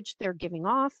language they're giving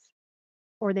off,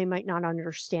 or they might not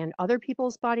understand other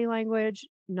people's body language,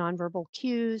 nonverbal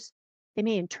cues. They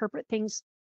may interpret things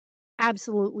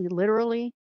absolutely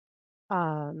literally,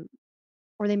 um,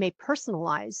 or they may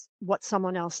personalize what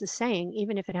someone else is saying,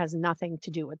 even if it has nothing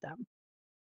to do with them.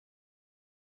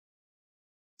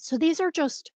 So these are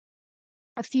just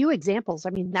a few examples.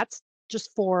 I mean, that's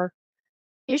just 4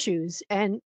 issues.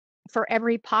 And for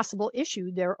every possible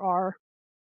issue, there are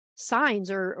signs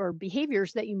or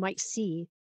behaviors that you might see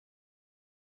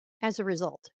as a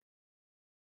result.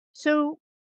 So,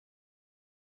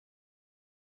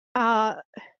 uh,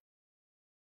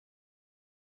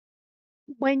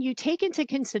 when you take into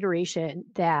consideration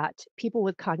that people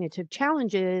with cognitive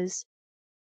challenges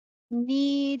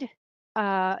need,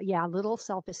 yeah, little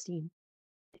self-esteem,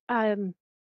 um,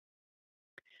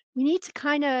 we need to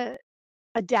kind of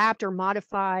adapt or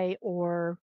modify,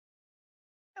 or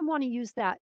I want to use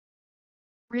that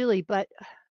really, but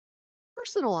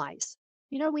personalize.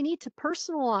 We need to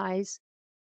personalize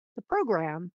the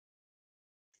program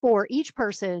for each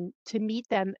person to meet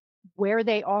them where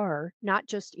they are, not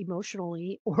just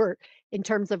emotionally or in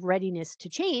terms of readiness to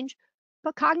change,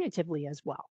 but cognitively as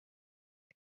well.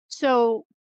 So,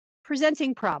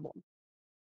 presenting problem.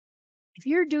 If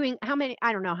you're doing how many,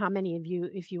 I don't know how many of you,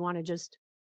 if you want to just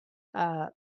uh,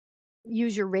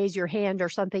 use your raise your hand or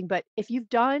something, but if you've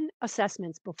done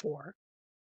assessments before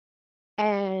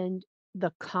and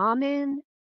the common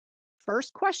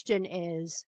first question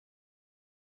is,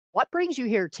 what brings you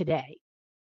here today?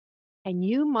 And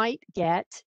you might get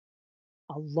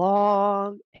a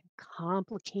long and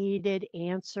complicated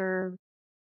answer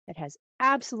that has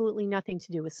absolutely nothing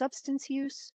to do with substance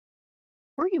use,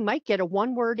 or you might get a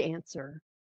one word answer,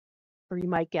 or you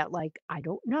might get like, I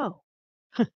don't know.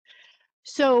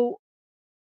 So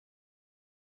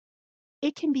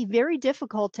it can be very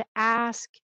difficult to ask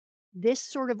this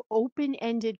sort of open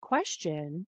ended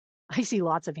question. I see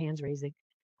lots of hands raising.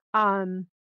 Um,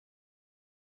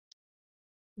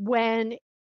 when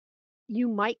you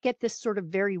might get this sort of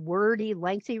very wordy,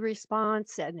 lengthy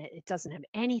response, and it doesn't have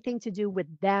anything to do with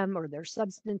them or their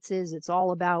substances. It's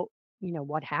all about,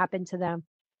 what happened to them.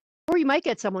 Or you might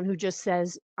get someone who just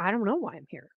says, I don't know why I'm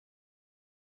here.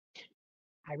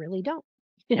 I really don't.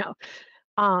 You know,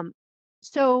 um,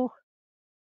 so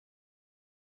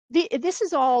this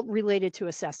is all related to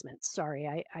assessments. Sorry,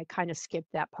 I kind of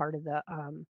skipped that part of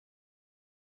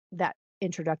that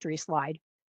introductory slide.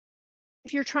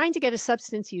 If you're trying to get a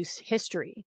substance use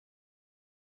history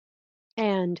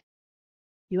and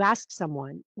you ask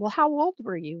someone, well, how old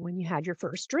were you when you had your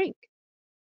first drink?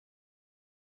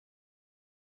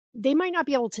 They might not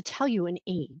be able to tell you an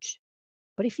age,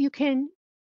 but if you can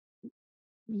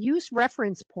use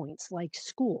reference points like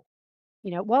school,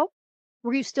 well,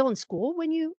 were you still in school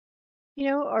when you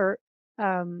know,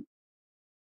 um,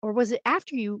 or was it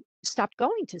after you stopped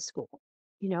going to school,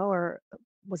 or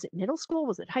was it middle school?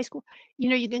 Was it high school?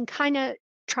 You can kind of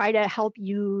try to help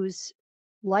use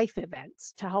life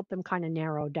events to help them kind of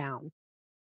narrow down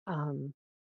um,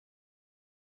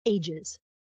 ages.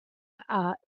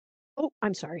 Uh, oh,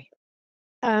 I'm sorry.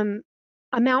 Um,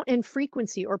 Amount and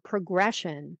frequency or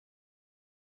progression,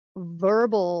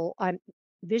 verbal,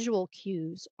 visual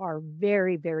cues are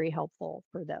very, very helpful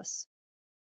for this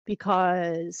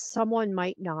because someone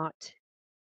might not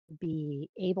be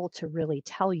able to really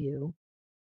tell you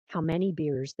how many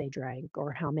beers they drank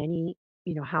or how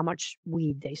much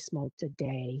weed they smoked a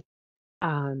day.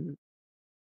 Um,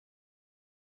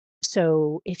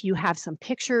 so if you have some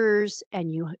pictures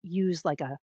and you use like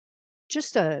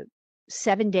just a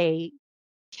 7-day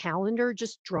calendar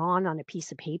just drawn on a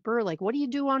piece of paper, like what do you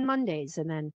do on Mondays? And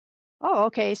then, oh,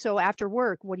 okay, so after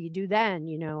work, what do you do then?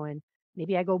 And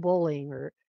maybe I go bowling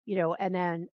or, and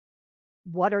then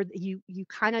what are you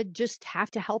kind of just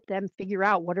have to help them figure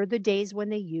out what are the days when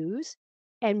they use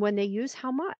and when they use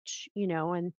how much,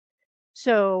 and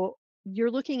so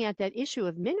you're looking at that issue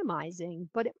of minimizing,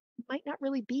 but it might not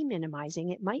really be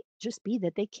minimizing. It might just be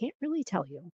that they can't really tell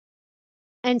you.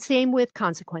 And same with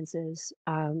consequences.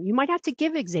 You might have to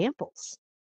give examples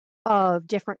of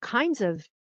different kinds of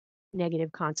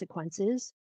negative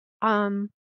consequences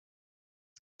um,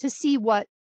 to see what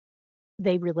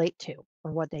they relate to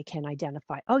or what they can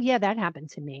identify. Oh, yeah, that happened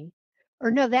to me. Or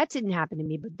no, that didn't happen to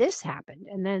me, but this happened.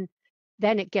 And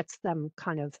then it gets them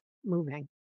kind of moving.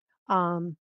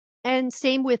 Um, and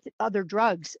same with other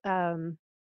drugs.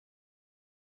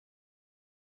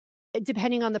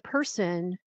 Depending on the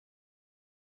person,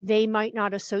 they might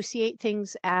not associate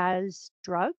things as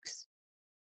drugs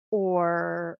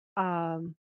or,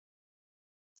 oh,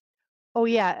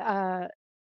 yeah,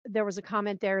 there was a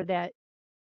comment there that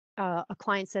a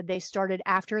client said they started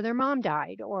after their mom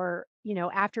died or,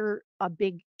 after a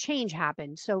big change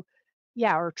happened. So,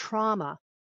 yeah, or trauma.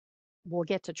 We'll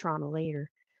get to trauma later.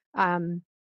 Um,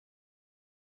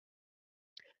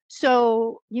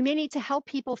 so you may need to help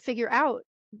people figure out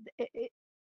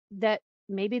that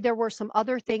maybe there were some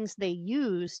other things they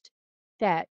used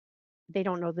that they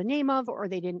don't know the name of or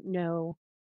they didn't know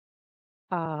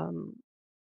um,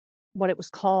 what it was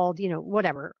called,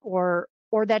 whatever, or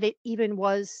that it even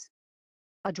was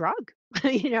a drug,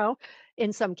 you know,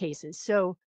 in some cases.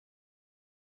 So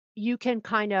you can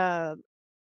kind of,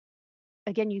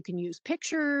 again, you can use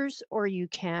pictures or you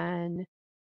can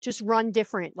just run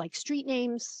different like street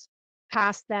names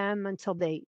past them until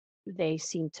they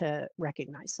seem to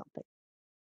recognize something.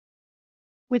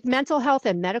 With mental health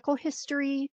and medical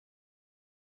history,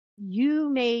 you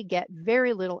may get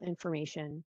very little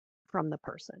information from the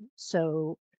person.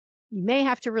 So you may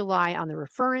have to rely on the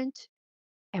referent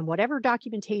and whatever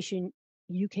documentation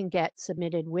you can get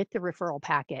submitted with the referral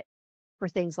packet for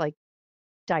things like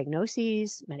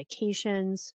diagnoses,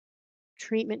 medications,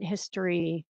 treatment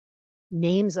history,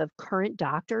 names of current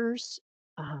doctors,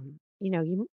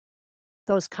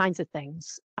 those kinds of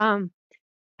things.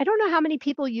 I don't know how many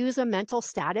people use a mental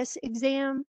status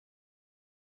exam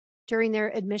during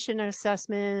their admission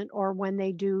assessment or when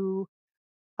they do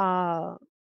uh,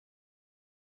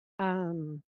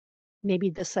 um, maybe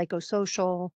the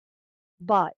psychosocial,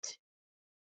 but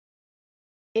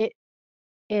it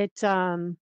it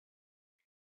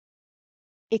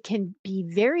it can be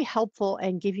very helpful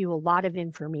and give you a lot of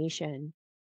information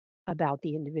about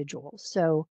the individual.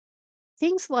 So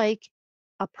things like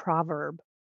a proverb.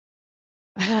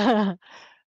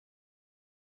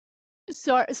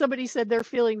 So somebody said they're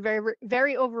feeling very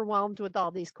very overwhelmed with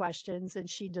all these questions, and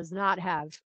she does not have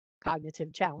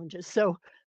cognitive challenges. So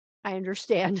I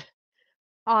understand.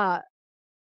 Uh,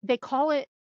 they call it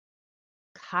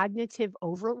cognitive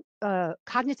load,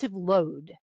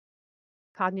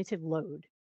 cognitive load,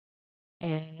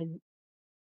 and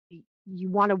You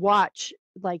want to watch,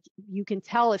 like, you can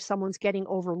tell if someone's getting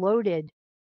overloaded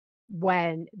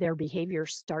when their behavior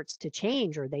starts to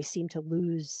change or they seem to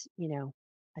lose,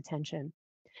 attention.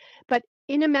 But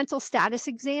in a mental status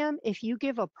exam, if you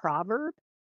give a proverb,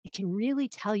 it can really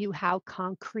tell you how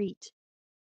concrete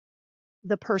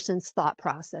the person's thought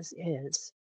process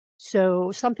is.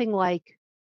 So something like,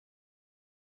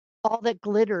 all that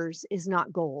glitters is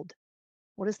not gold.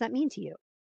 What does that mean to you?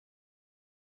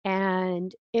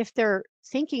 And if their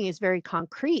thinking is very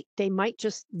concrete, they might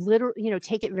just literally,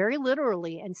 take it very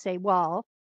literally and say, well,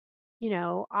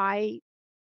 I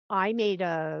made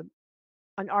an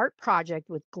art project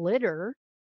with glitter,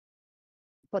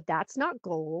 but that's not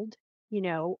gold,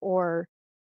 or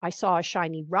I saw a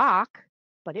shiny rock,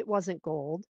 but it wasn't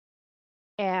gold.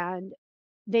 And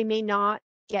they may not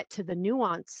get to the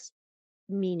nuance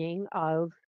meaning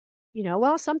of,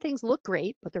 well, some things look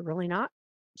great, but they're really not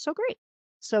so great.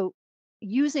 So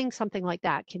using something like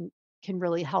that can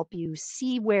really help you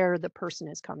see where the person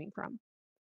is coming from.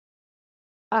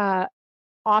 Uh,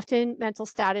 Often mental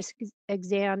status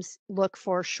exams look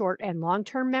for short and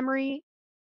long-term memory,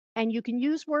 and you can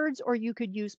use words or you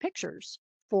could use pictures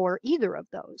for either of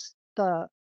those, the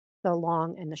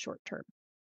long and the short term.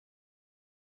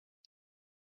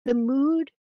 The mood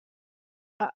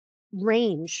uh,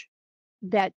 range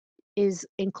that is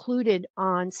included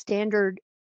on standard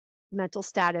mental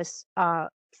status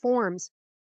forms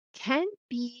can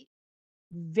be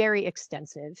very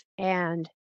extensive. And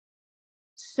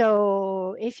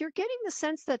so if you're getting the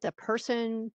sense that the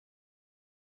person,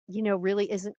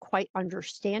 really isn't quite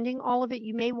understanding all of it,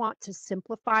 you may want to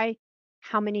simplify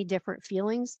how many different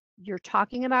feelings you're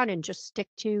talking about and just stick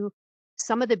to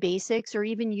some of the basics or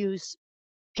even use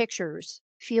pictures,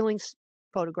 feelings,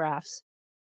 photographs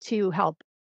to help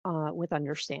with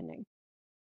understanding.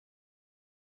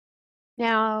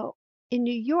 Now, in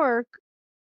New York,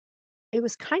 it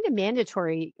was kind of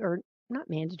mandatory, or not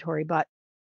mandatory, but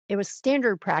it was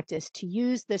standard practice to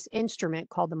use this instrument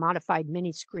called the modified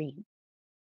mini screen.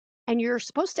 And you're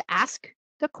supposed to ask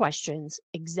the questions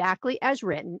exactly as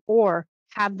written or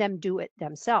have them do it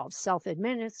themselves, self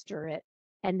administer it,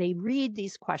 and they read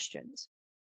these questions.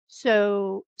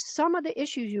 So, some of the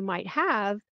issues you might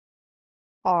have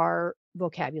are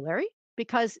vocabulary,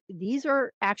 because these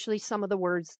are actually some of the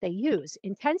words they use: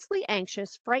 intensely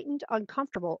anxious, frightened,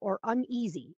 uncomfortable, or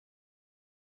uneasy,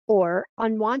 or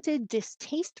unwanted,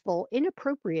 distasteful,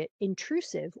 inappropriate,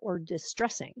 intrusive, or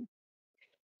distressing.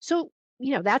 So,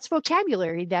 that's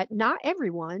vocabulary that not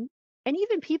everyone, and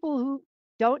even people who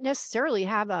don't necessarily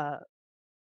have a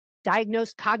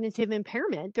diagnosed cognitive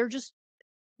impairment, they're just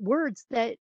words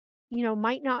that,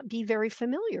 might not be very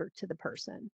familiar to the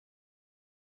person.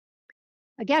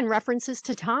 Again, references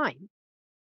to time.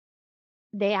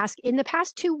 They ask, in the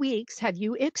past 2 weeks, have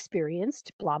you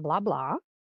experienced blah, blah, blah,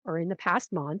 or in the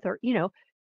past month, or,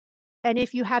 and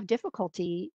if you have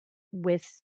difficulty with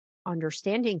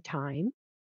understanding time,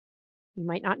 you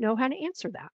might not know how to answer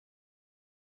that.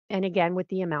 And again, with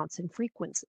the amounts and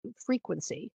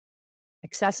frequency,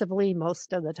 excessively,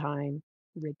 most of the time,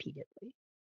 repeatedly.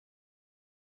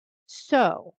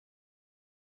 So,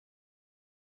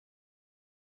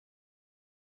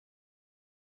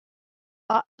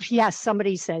 yes,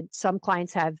 somebody said some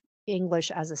clients have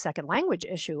English as a second language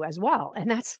issue as well, and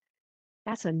that's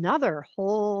another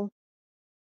whole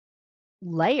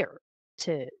layer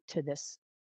to this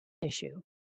issue.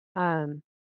 Um,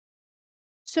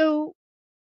 so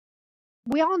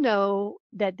we all know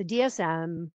that the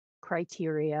DSM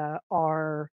criteria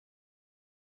are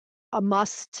a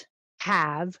must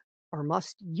have or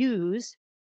must use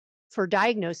for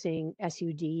diagnosing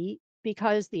SUD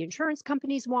because the insurance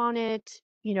companies want it,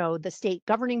 the state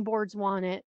governing boards want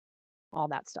it, all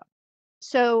that stuff.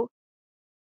 So,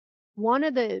 one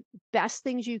of the best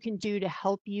things you can do to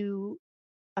help you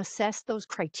assess those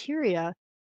criteria,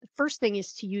 the first thing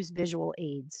is to use visual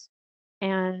aids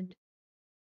and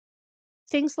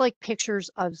things like pictures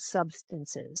of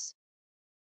substances.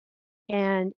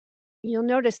 And you'll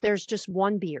notice there's just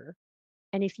one beer.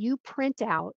 And if you print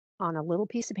out on a little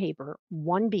piece of paper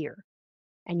one beer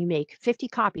and you make 50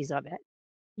 copies of it,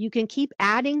 you can keep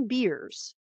adding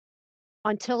beers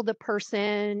until the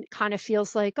person kind of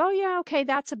feels like, oh, yeah, okay,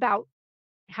 that's about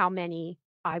how many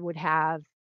I would have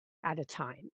at a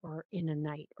time or in a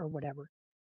night or whatever.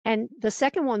 And the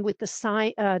second one with the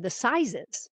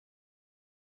sizes,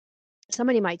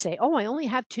 somebody might say, oh, I only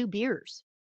have 2 beers,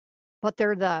 but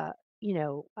they're the,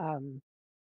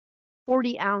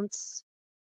 40-ounce,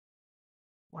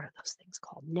 what are those things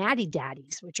called? Natty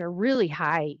Daddies, which are really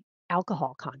high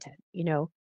alcohol content,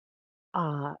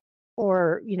 Uh,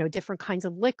 or, different kinds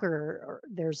of liquor, or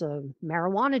there's a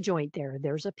marijuana joint there,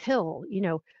 there's a pill,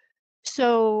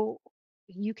 So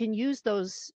you can use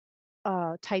those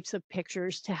types of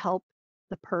pictures to help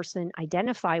the person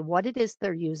identify what it is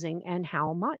they're using and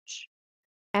how much.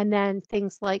 And then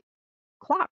things like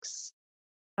clocks.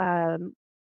 Um,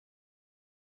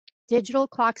 Digital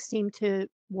clocks seem to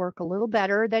work a little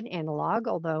better than analog,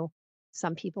 although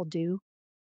some people do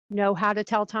know how to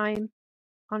tell time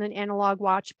on an analog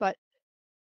watch. But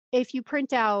if you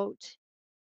print out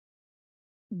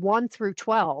 1 through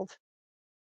 12,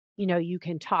 you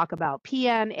can talk about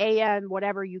PM, AM,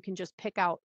 whatever. You can just pick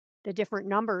out the different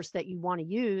numbers that you want to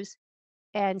use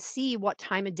and see what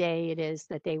time of day it is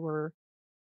that they were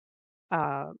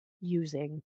uh,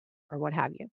 using or what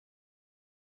have you.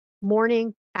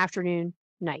 Morning, afternoon,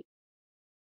 night.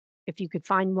 If you could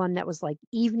find one that was like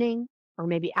evening or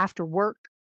maybe after work,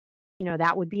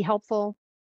 that would be helpful.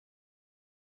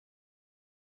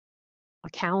 A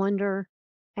calendar.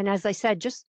 And as I said,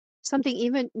 just something,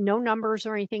 even no numbers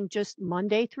or anything, just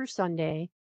Monday through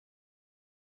Sunday,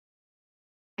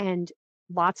 and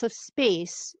lots of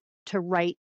space to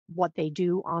write what they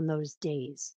do on those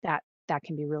days. That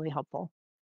can be really helpful.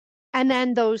 And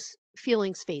then those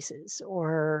feeling spaces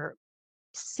or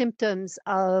symptoms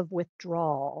of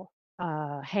withdrawal,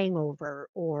 hangover,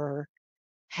 or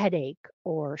headache,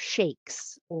 or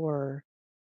shakes, or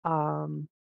um,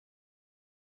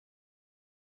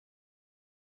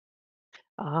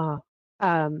 uh,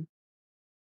 um,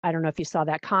 I don't know if you saw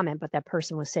that comment, but that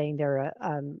person was saying they're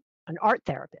an art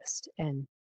therapist. And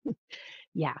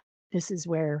yeah, this is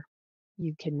where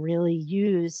you can really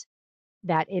use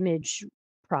that image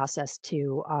process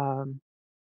to,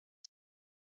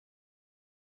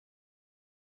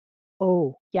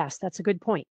 oh, yes, that's a good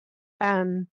point.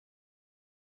 Um,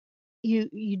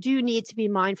 you do need to be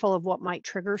mindful of what might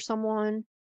trigger someone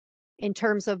in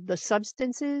terms of the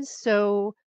substances.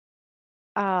 So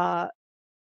uh,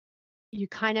 you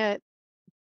kind of,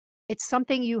 it's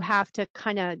something you have to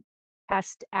kind of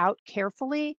test out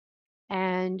carefully,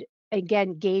 and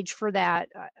again, gauge for that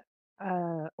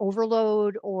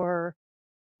overload or,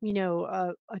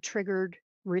 a triggered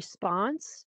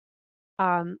response.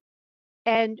 Um,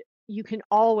 and you can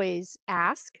always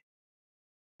ask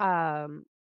um,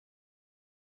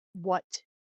 what,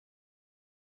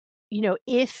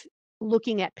 if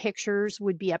looking at pictures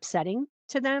would be upsetting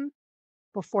to them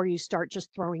before you start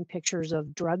just throwing pictures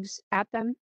of drugs at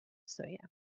them. So,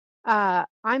 yeah.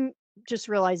 I'm just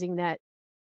realizing that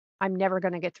I'm never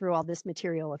going to get through all this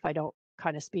material if I don't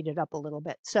kind of speed it up a little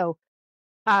bit. So,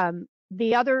 I'm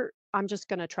just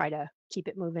going to try to keep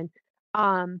it moving.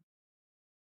 Um,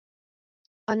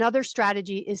 Another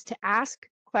strategy is to ask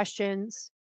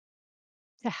questions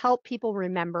to help people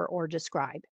remember or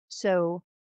describe. So,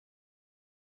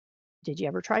 did you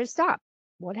ever try to stop?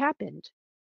 What happened?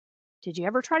 Did you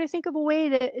ever try to think of a way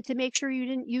to make sure you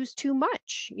didn't use too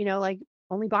much? Like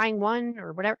only buying one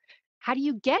or whatever. How do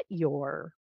you get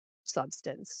your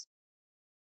substance?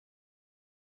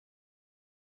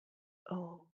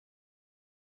 Oh,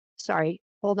 sorry.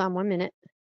 Hold on 1 minute.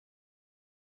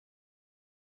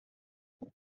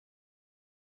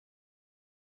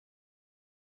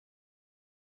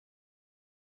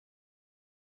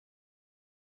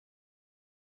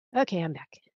 Okay, I'm back.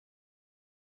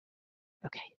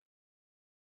 Okay.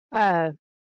 Uh,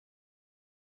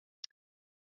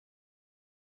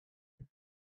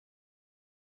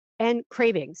 and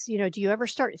cravings. Do you ever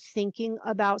start thinking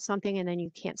about something and then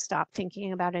you can't stop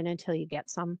thinking about it until you get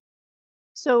some?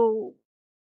 So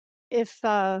if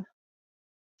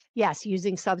yes,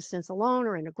 using substance alone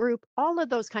or in a group, all of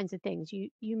those kinds of things,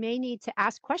 you may need to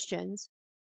ask questions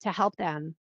to help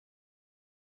them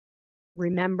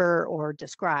remember or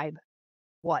describe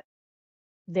what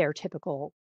their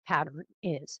typical pattern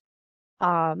is.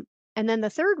 Um, and then the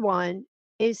third one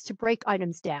is to break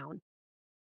items down.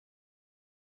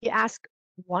 You ask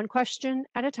one question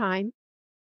at a time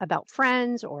about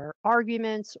friends or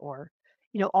arguments or,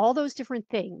 all those different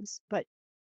things, but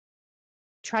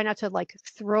try not to like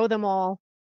throw them all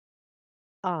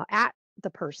at the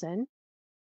person.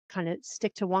 Kind of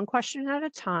stick to one question at a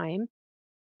time.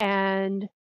 And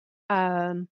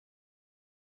um,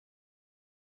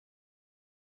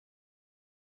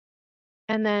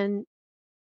 and then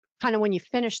kind of when you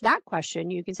finish that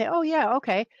question, you can say, oh yeah,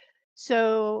 okay.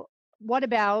 So what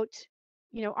about,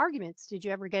 arguments? Did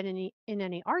you ever get in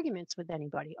any arguments with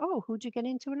anybody? Oh, who'd you get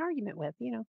into an argument with?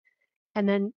 And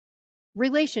then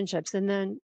relationships, and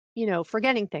then,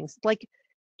 forgetting things. Like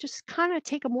just kind of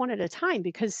take them one at a time,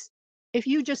 because if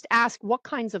you just ask what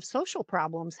kinds of social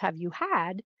problems have you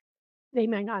had, they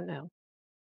might not know.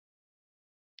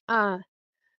 Uh,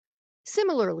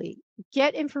 Similarly,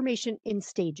 get information in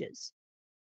stages.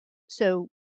 So,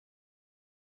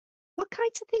 what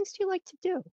kinds of things do you like to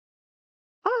do?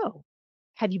 Oh,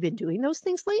 have you been doing those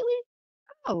things lately?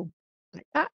 Oh,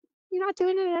 you're not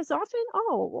doing it as often?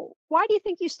 Oh, well, why do you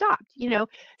think you stopped?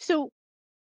 So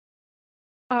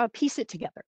piece it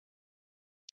together.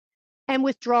 And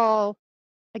withdrawal,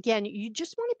 again, you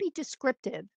just want to be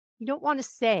descriptive. You don't want to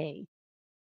say,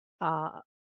 uh,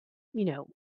 you know,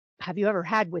 have you ever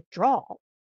had withdrawal?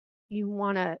 You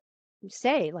want to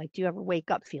say, like, do you ever wake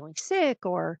up feeling sick?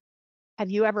 Or have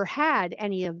you ever had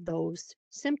any of those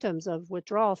symptoms of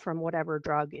withdrawal from whatever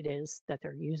drug it is that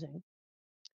they're using?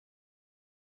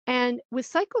 And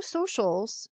with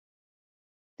psychosocials,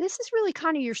 this is really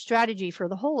kind of your strategy for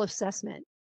the whole assessment.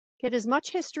 Get as much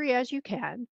history as you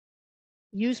can,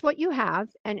 use what you have,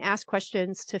 and ask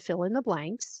questions to fill in the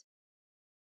blanks.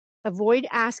 Avoid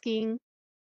asking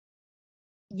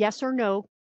yes or no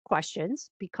questions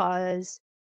because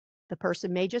the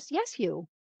person may just yes you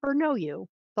or no you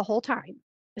the whole time,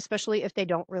 especially if they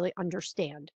don't really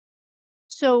understand.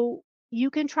 So you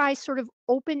can try sort of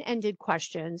open ended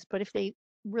questions, but if they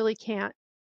really can't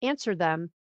answer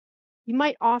them, you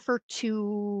might offer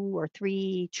two or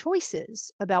three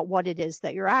choices about what it is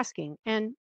that you're asking.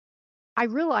 And I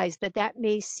realize that that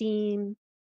may seem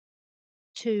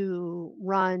to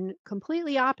run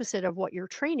completely opposite of what your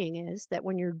training is, that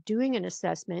when you're doing an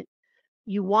assessment,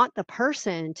 you want the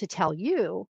person to tell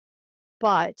you.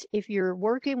 But if you're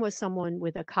working with someone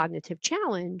with a cognitive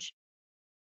challenge,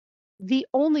 the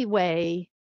only way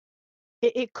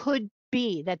it could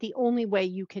be that the only way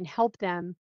you can help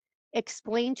them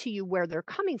explain to you where they're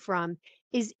coming from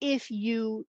is if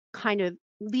you kind of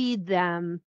lead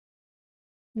them,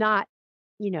 not,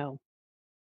 you know,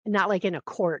 not like in a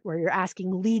court where you're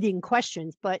asking leading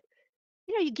questions, but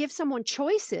you give someone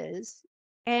choices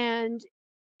and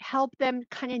help them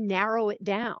kind of narrow it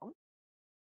down.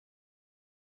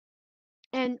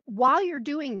 And while you're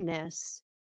doing this,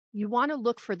 you want to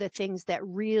look for the things that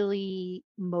really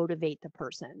motivate the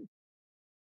person,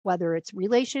 whether it's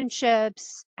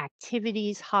relationships,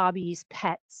 activities, hobbies,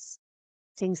 pets,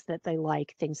 things that they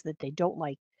like, things that they don't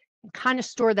like, and kind of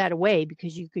store that away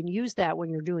because you can use that when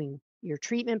you're doing your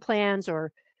treatment plans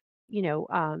or,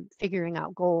 figuring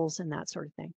out goals and that sort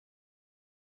of thing.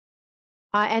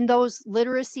 And those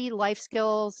literacy, life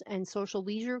skills, and social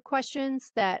leisure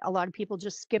questions that a lot of people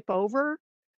just skip over,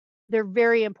 they're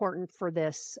very important for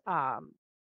this,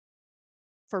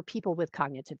 for people with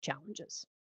cognitive challenges,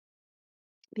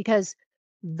 because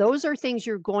those are things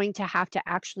you're going to have to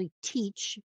actually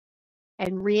teach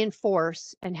and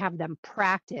reinforce and have them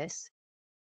practice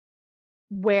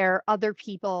where other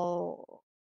people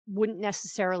wouldn't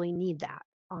necessarily need that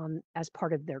as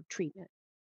part of their treatment.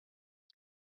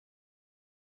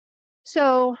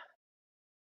 So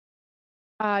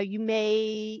you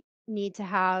may need to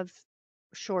have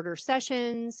shorter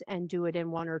sessions and do it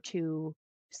in one or two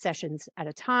sessions at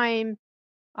a time.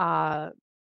 Uh,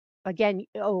 Again,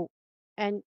 oh,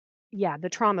 and yeah, the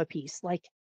trauma piece. Like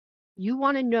you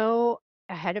want to know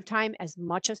ahead of time as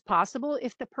much as possible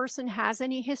if the person has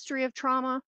any history of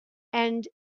trauma. And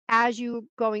as you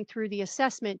going through the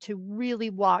assessment, to really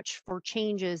watch for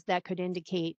changes that could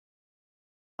indicate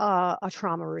a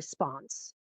trauma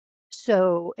response.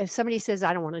 So if somebody says,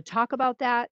 I don't want to talk about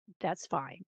that, that's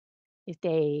fine. If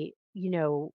they,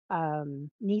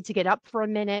 need to get up for a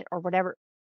minute or whatever,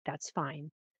 that's fine.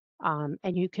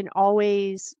 And you can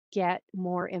always get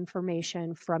more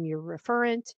information from your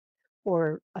referent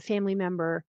or a family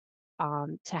member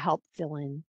to help fill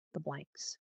in the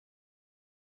blanks.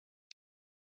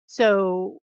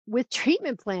 So with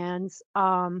treatment plans,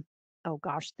 oh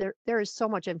gosh, there is so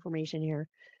much information here.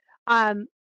 Um,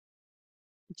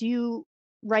 do you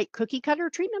write cookie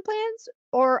cutter treatment plans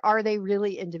or are they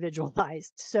really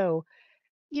individualized? So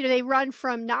they run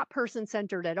from not person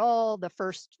centered at all. The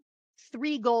first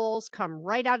three goals come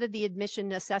right out of the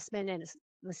admission assessment, and it's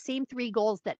the same three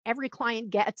goals that every client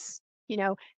gets.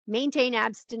 Maintain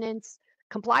abstinence,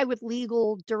 comply with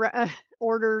legal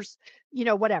orders,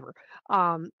 whatever.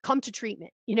 Come to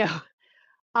treatment,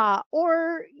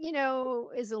 or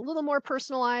is a little more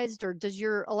personalized, or does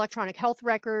your electronic health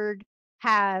record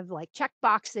have like check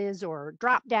boxes or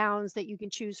drop downs that you can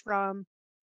choose from?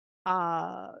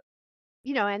 Uh,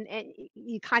 and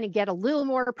you kind of get a little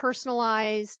more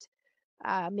personalized.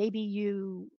 Maybe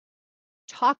you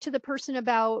talk to the person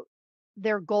about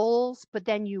their goals, but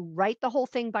then you write the whole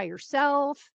thing by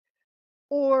yourself.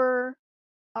 Or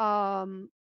um,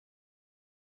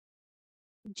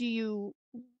 do you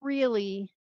really,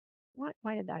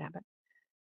 why did that happen?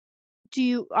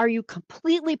 Are you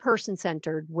completely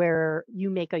person-centered where you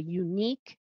make a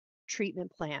unique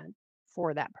treatment plan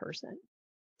for that person?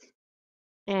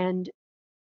 And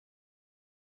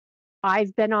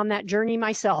I've been on that journey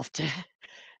myself to,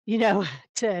 you know,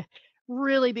 to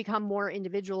really become more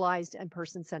individualized and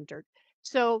person-centered.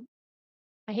 So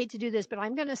I hate to do this, but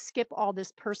I'm going to skip all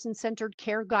this person-centered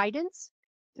care guidance.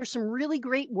 There's some really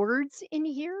great words in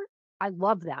here. I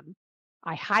love them.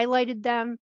 I highlighted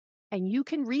them, and you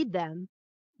can read them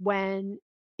when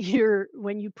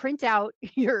when you print out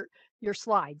your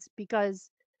slides, because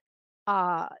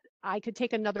uh, I could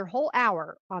take another whole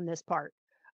hour on this part.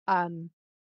 Um,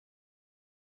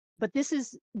 but this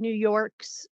is New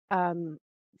York's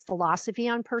philosophy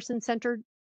on person-centered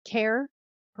care,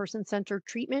 person-centered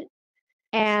treatment,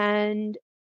 and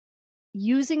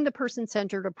using the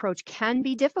person-centered approach can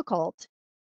be difficult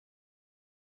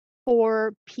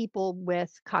for people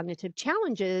with cognitive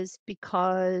challenges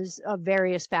because of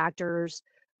various factors,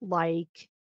 like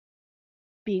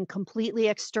being completely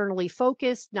externally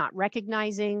focused, not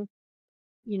recognizing,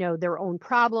 their own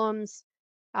problems,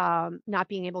 not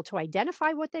being able to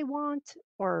identify what they want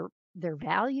or their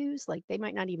values. Like, they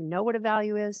might not even know what a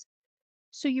value is.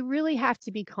 So you really have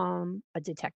to become a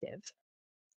detective.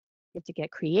 You have to get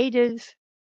creative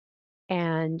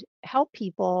and help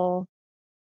people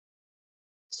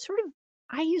sort of,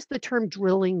 I use the term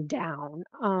drilling down,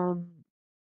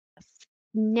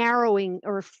 narrowing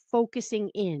or focusing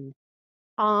in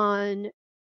on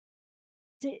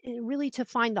really to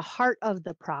find the heart of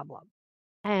the problem.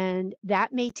 And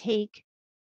that may take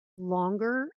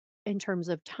longer in terms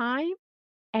of time,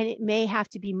 and it may have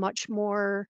to be much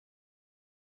more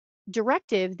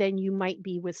directive than you might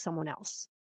be with someone else.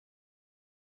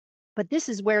 But this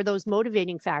is where those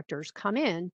motivating factors come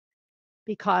in,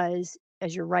 because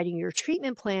as you're writing your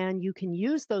treatment plan, you can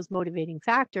use those motivating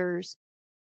factors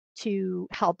to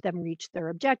help them reach their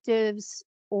objectives,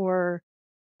 or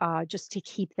just to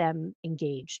keep them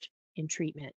engaged in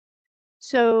treatment.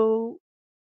 So,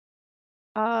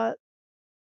 uh,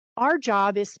 our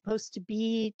job is supposed to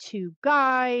be to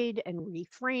guide and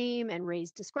reframe and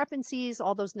raise discrepancies,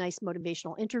 all those nice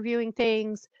motivational interviewing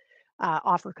things,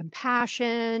 offer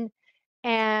compassion,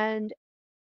 and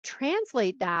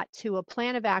translate that to a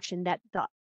plan of action that the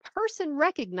person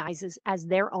recognizes as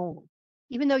their own.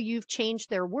 Even though you've changed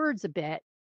their words a bit,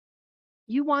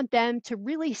 you want them to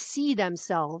really see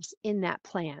themselves in that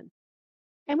plan.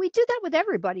 And we do that with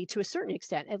everybody to a certain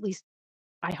extent, at least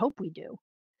I hope we do.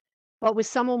 But with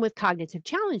someone with cognitive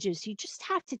challenges, you just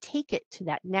have to take it to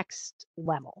that next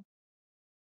level.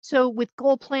 So with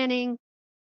goal planning,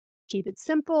 keep it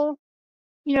simple.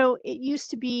 It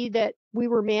used to be that we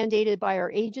were mandated by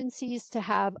our agencies to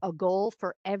have a goal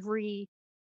for every,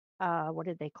 what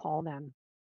did they call them?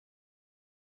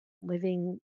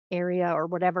 Living area or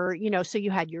whatever. So you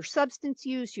had your substance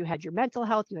use, you had your mental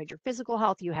health, you had your physical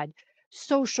health, you had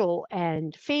social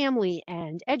and family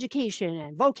and education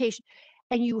and vocation,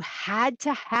 and you had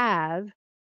to have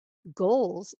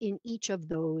goals in each of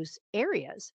those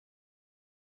areas.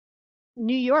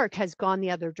 New York has gone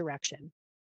the other direction.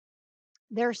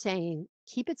 They're saying,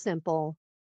 keep it simple.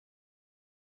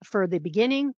 For the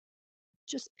beginning,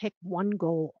 just pick one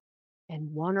goal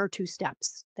and one or two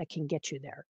steps that can get you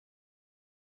there.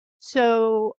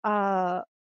 So,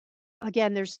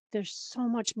 again, there's so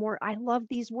much more. I love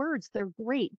these words. They're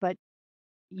great, but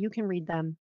you can read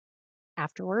them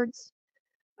afterwards.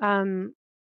 Um,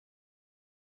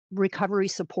 Recovery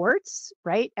supports,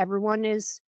 right? Everyone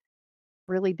is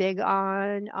really big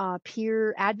on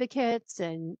peer advocates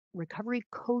and recovery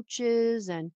coaches,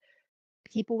 and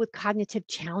people with cognitive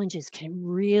challenges can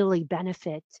really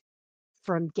benefit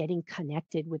from getting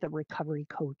connected with a recovery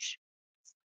coach.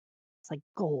 It's like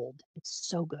gold. It's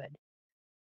so good.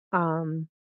 Um,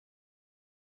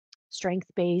 Strength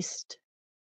based,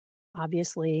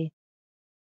 obviously.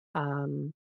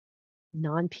 Um,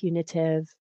 Non punitive,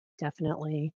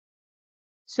 definitely.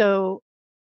 So,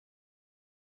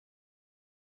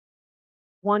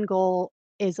 one goal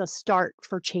is a start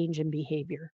for change in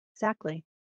behavior. Exactly.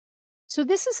 So,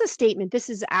 this is a statement. This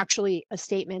is actually a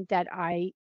statement that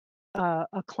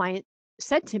a client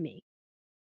said to me.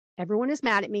 Everyone is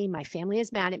mad at me. My family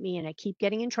is mad at me, and I keep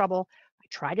getting in trouble. I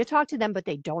try to talk to them, but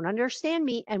they don't understand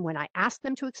me. And when I ask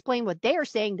them to explain what they are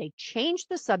saying, they change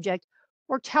the subject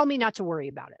or tell me not to worry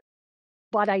about it.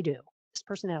 But I do. This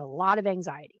person had a lot of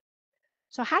anxiety.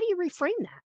 So, how do you reframe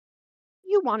that?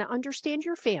 You want to understand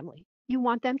your family. You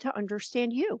want them to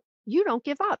understand you. You don't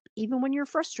give up, even when you're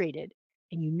frustrated,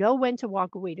 and you know when to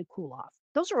walk away to cool off.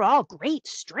 Those are all great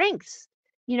strengths,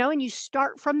 and you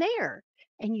start from there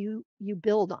and you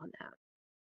build on that.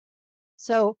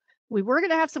 So We were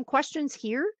going to have some questions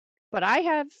here, but I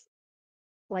have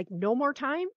like no more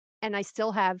time and I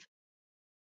still have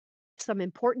some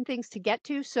important things to get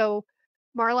to. So,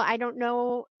 Marla, I don't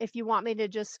know if you want me to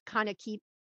just kind of keep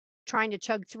trying to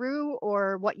chug through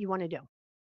or what you want to do.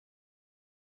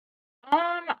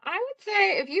 I would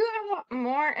say if you have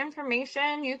more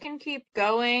information, you can keep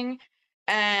going.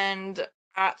 And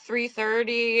at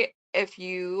 3:30, if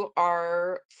you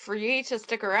are free to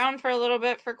stick around for a little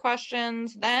bit for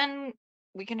questions, then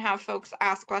we can have folks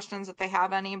ask questions if they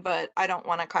have any, but I don't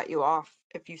want to cut you off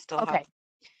if you still have. Okay.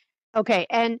 Okay.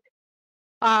 And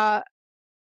uh,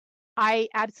 I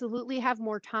absolutely have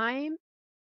more time.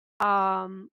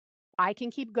 Um, I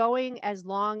can keep going as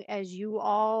long as you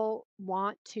all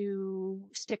want to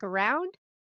stick around,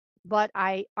 but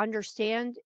I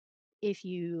understand if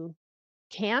you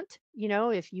can't,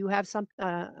 if you have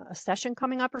a session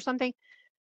coming up or something,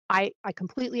 I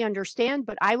completely understand,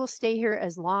 but I will stay here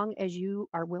as long as you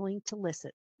are willing to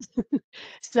listen.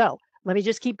 So, let me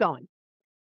just keep going.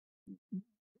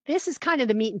 This is kind of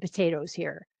the meat and potatoes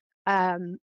here.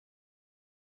 Um,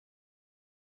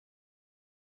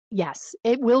 yes,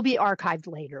 it will be archived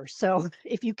later. So,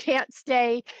 if you can't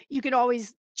stay, you can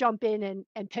always jump in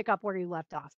and pick up where you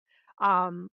left off.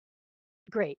 Um,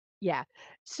 great. Yeah.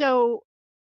 So,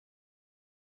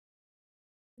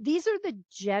 these are the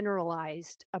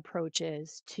generalized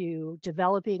approaches to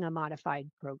developing a modified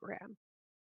program.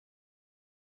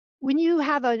 When you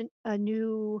have a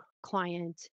new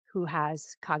client who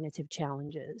has cognitive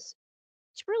challenges,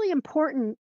 it's really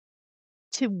important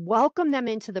to welcome them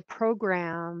into the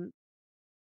program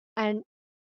and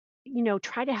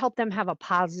try to help them have a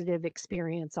positive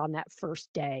experience on that first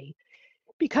day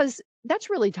because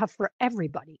that's really tough for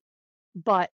everybody.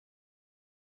 But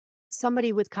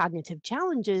somebody with cognitive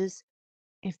challenges,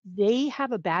 if they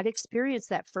have a bad experience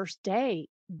that first day,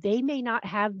 they may not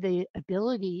have the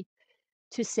ability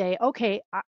to say, okay,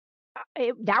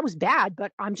 that was bad,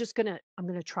 but I'm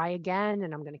gonna try again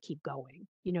and I'm gonna keep going.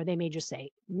 They may just say,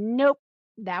 nope,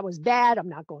 that was bad. I'm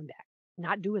not going back.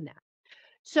 Not doing that.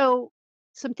 So,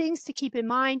 some things to keep in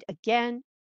mind. Again,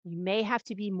 you may have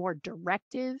to be more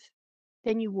directive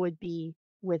than you would be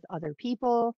with other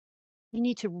people. You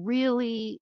need to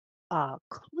really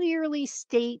clearly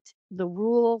state the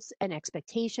rules and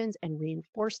expectations and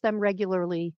reinforce them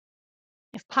regularly.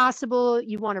 If possible,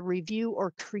 you want to review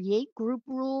or create group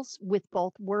rules with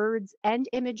both words and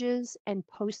images and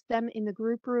post them in the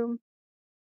group room.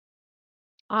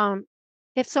 Um,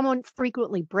 if someone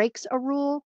frequently breaks a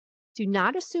rule, do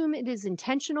not assume it is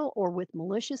intentional or with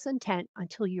malicious intent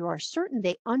until you are certain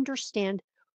they understand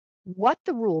what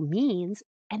the rule means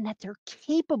and that they're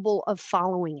capable of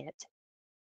following it.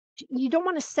 You don't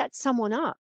want to set someone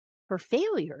up for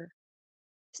failure.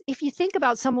 If you think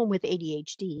about someone with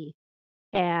ADHD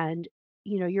and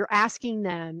you're asking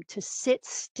them to sit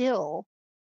still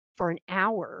for an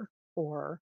hour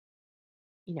or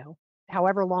you know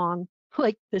however long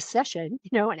like the session,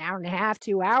 an hour and a half,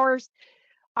 2 hours,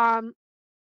 um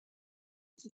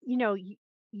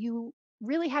you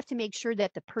really have to make sure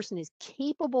that the person is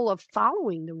capable of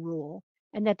following the rule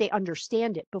and that they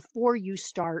understand it before you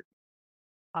start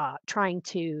trying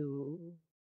to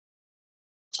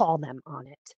call them on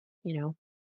it you know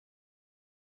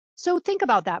so think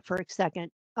about that for a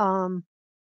second. What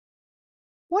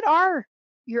are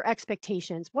your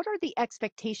expectations? What are the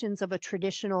expectations of a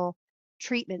traditional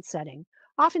treatment setting?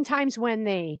 Oftentimes when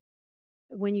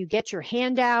you get your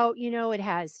handout, it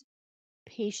has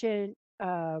patient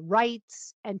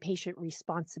rights and patient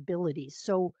responsibilities.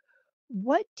 So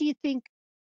what do you think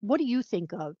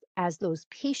of as those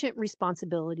patient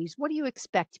responsibilities? What do you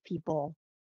expect people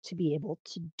to be able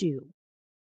to do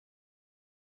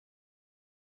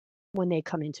when they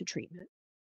come into treatment?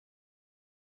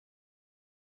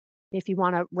 If you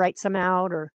want to write some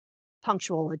out or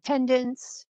punctual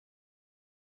attendance,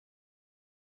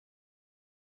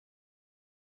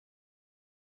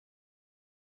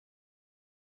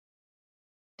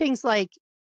 things like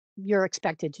you're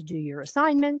expected to do your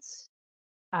assignments,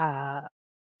 uh,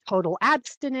 total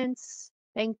abstinence,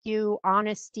 thank you,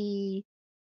 honesty,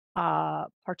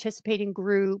 participate in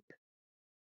group,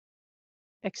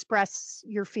 express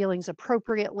your feelings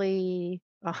appropriately,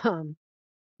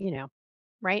 you know,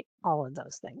 right? All of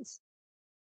those things.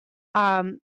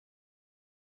 Um,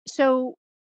 so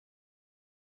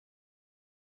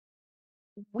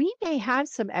we may have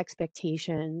some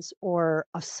expectations or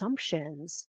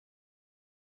assumptions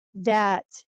that,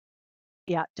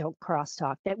 yeah, don't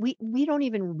crosstalk, that we don't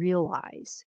even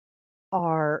realize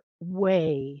are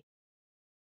way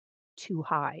too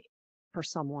high for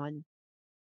someone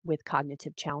with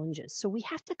cognitive challenges. So we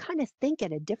have to kind of think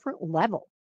at a different level.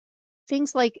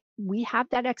 Things like we have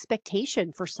that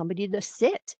expectation for somebody to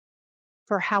sit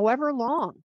for however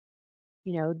long,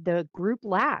 the group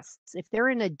lasts. If they're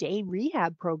in a day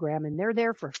rehab program and they're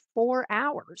there for 4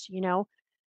 hours,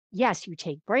 yes, you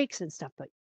take breaks and stuff, but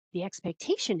the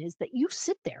expectation is that you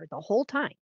sit there the whole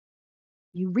time.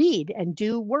 You read and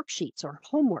do worksheets or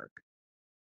homework.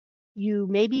 You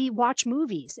maybe watch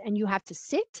movies and you have to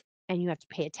sit and you have to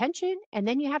pay attention and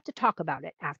then you have to talk about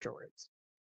it afterwards.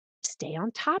 Stay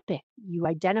on topic. You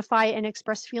identify and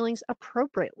express feelings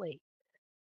appropriately.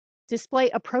 Display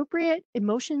appropriate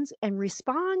emotions and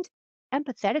respond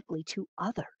empathetically to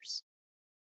others.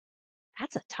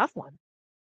 That's a tough one.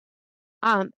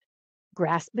 Um,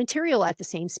 Grasp material at the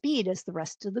same speed as the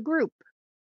rest of the group.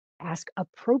 Ask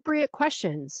appropriate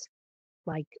questions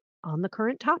like on the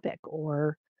current topic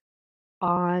or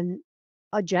on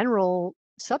a general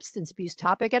substance abuse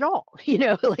topic at all,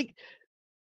 like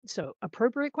so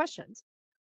appropriate questions.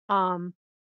 Um,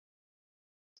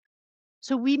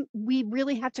 so we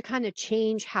really have to kind of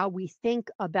change how we think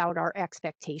about our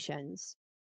expectations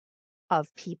of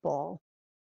people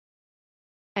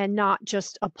and not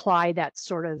just apply that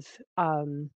sort of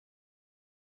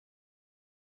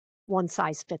one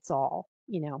size fits all,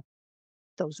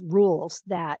 those rules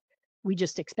that we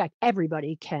just expect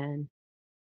everybody can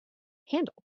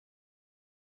handle.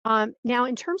 Now,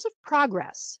 in terms of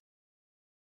progress,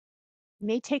 it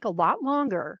may take a lot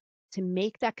longer to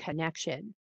make that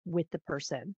connection with the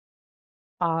person.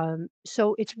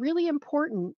 So it's really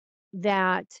important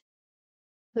that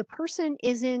the person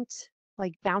isn't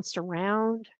like bounced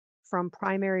around from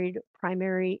primary to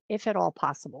primary, if at all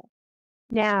possible.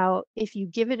 Now, if you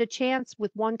give it a chance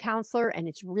with one counselor and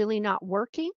it's really not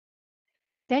working,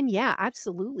 then yeah,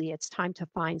 absolutely, it's time to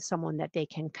find someone that they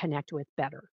can connect with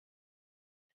better.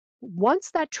 Once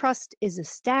that trust is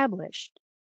established,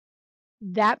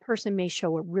 that person may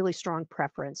show a really strong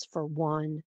preference for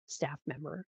one staff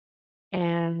member.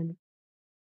 And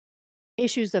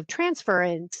issues of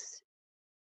transference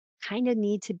kind of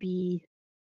need to be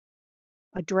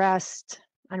addressed.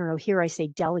 I don't know, here I say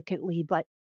delicately, but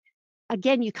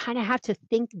again, you kind of have to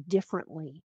think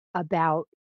differently about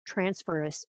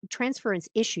transference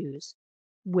issues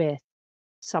with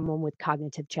someone with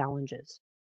cognitive challenges.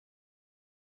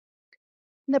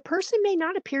 The person may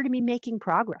not appear to be making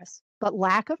progress, but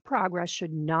lack of progress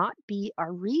should not be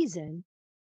a reason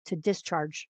to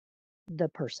discharge the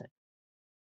person.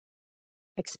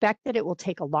 Expect that it will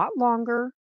take a lot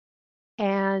longer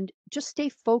and just stay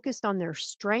focused on their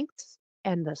strengths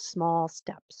and the small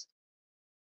steps.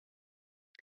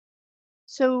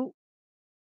 So,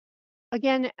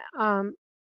 again,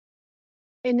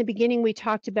 in the beginning, we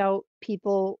talked about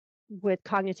people with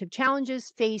cognitive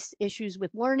challenges face issues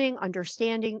with learning,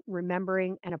 understanding,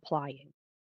 remembering, and applying.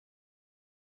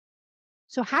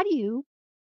 So, how do you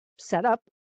set up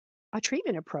a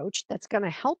treatment approach that's going to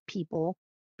help people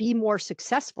be more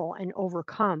successful and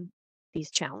overcome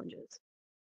these challenges?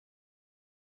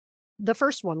 The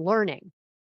first one, learning.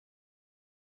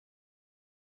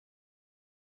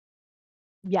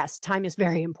 Yes, time is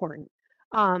very important.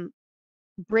 Um,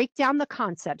 Break down the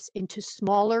concepts into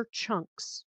smaller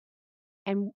chunks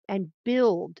and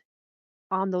build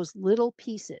on those little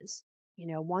pieces.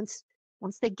 Once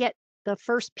they get the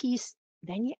first piece,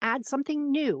 then you add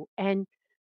something new. And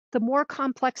the more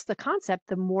complex the concept,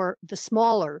 the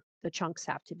smaller the chunks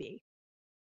have to be.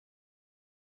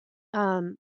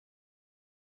 Um,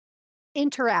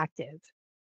 interactive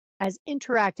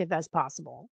as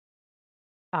possible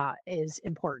is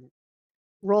important.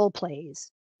 Role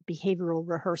plays, behavioral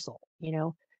rehearsal,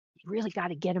 you really got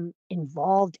to get them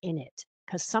involved in it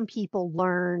because some people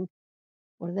learn,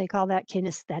 what do they call that?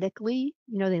 Kinesthetically,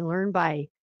 they learn by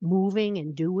moving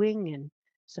and doing. And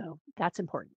so that's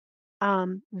important.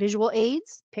 Visual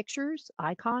aids, pictures,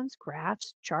 icons,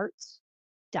 graphs, charts,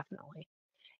 definitely.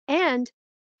 And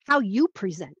how you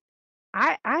present.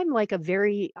 I'm like a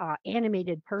very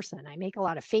animated person. I make a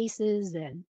lot of faces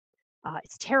and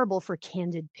it's terrible for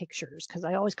candid pictures because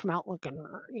I always come out looking,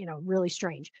 really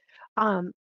strange.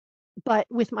 Um, but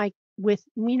when I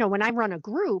run a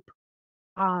group,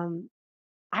 um,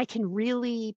 I can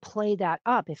really play that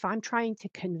up. If I'm trying to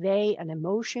convey an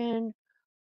emotion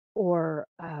or,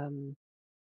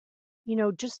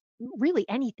 just really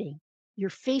anything, your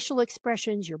facial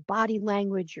expressions, your body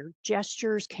language, your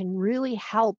gestures can really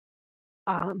help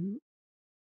um,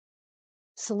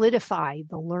 solidify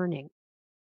the learning.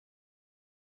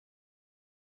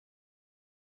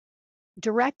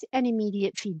 Direct and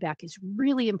immediate feedback is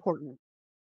really important.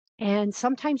 And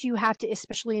sometimes you have to,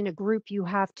 especially in a group, you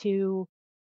have to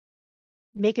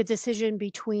make a decision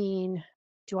between,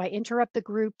 do I interrupt the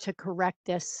group to correct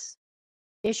this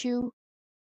issue?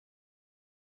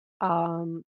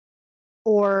 Um,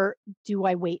 or do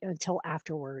I wait until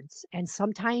afterwards? And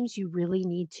sometimes you really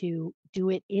need to do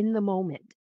it in the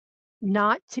moment,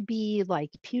 not to be like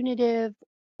punitive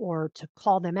or to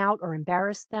call them out or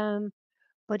embarrass them,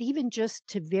 but even just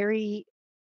to very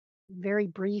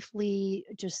briefly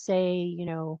just say,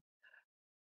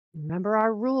 remember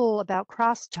our rule about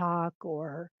crosstalk,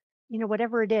 or,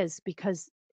 whatever it is, because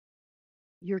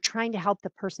you're trying to help the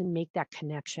person make that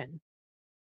connection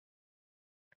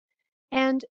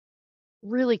and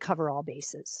really cover all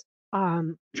bases.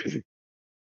 The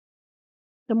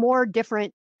more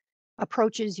different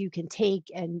approaches you can take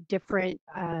and different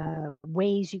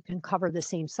ways you can cover the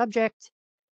same subject,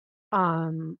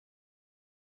 um,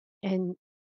 and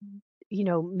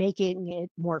making it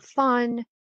more fun,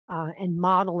 and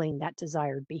modeling that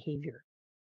desired behavior.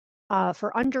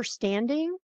 For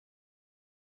understanding,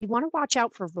 you want to watch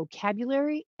out for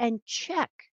vocabulary and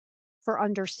check for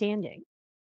understanding.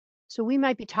 So we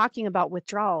might be talking about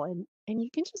withdrawal, and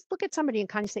you can just look at somebody and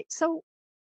kind of say, so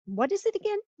what is it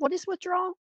again? What is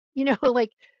withdrawal?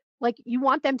 Like you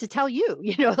want them to tell you,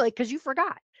 like, because you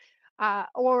forgot.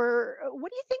 Or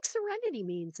what do you think serenity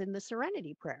means in the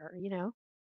serenity prayer?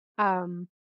 Um,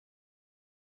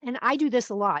 and I do this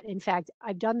a lot. In fact,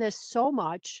 I've done this so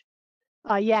much.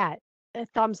 Yeah, a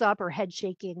thumbs up or head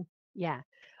shaking. Yeah.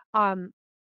 Um,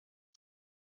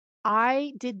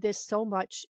 I did this so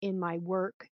much in my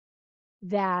work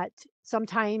that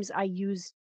sometimes I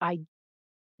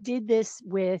did this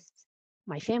with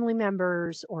my family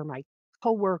members or my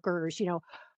coworkers,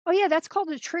 oh yeah, that's called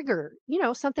a trigger,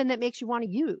 something that makes you want to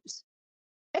use.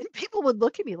 And people would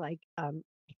look at me like, I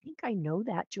think I know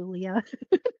that, Julia.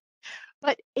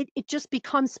 But it just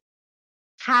becomes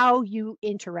how you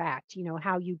interact,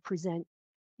 how you present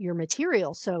your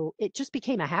material. So it just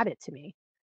became a habit to me.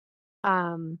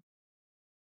 Um,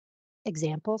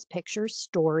 Examples, pictures,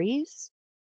 stories,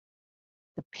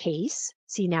 the pace.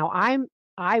 See, now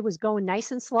I was going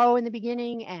nice and slow in the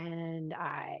beginning and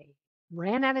I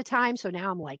ran out of time. So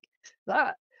now I'm like,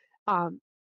 "Ugh." Um,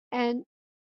 and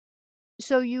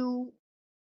so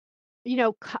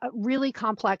really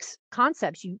complex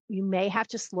concepts, you may have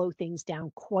to slow things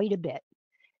down quite a bit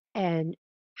and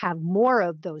have more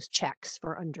of those checks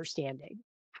for understanding.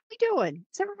 How we doing?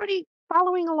 Is everybody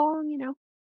following along?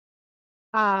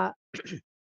 Uh,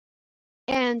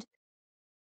 and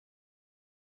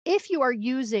if you are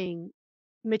using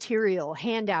material,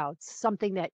 handouts,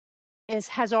 something that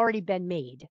has already been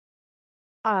made,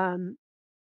 um,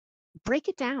 break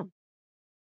it down.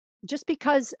 Just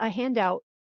because a handout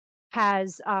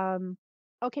has,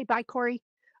 okay, bye, Corey.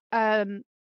 Um,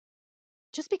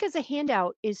 just because a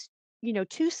handout is,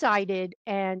 two-sided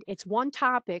and it's one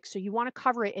topic, so you want to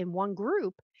cover it in one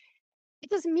group, it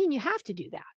doesn't mean you have to do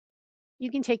that. You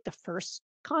can take the first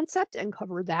concept and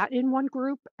cover that in one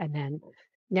group, and then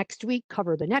next week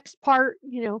cover the next part.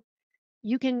 You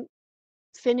can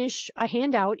finish a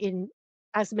handout in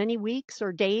as many weeks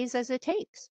or days as it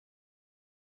takes.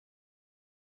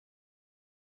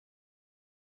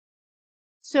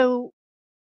 So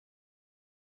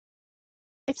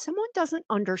if someone doesn't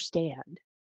understand,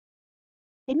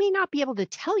 they may not be able to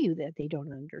tell you that they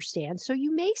don't understand. So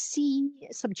you may see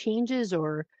some changes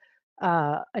or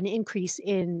an increase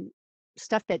in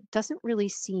stuff that doesn't really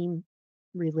seem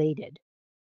related.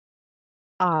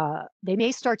 They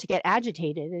may start to get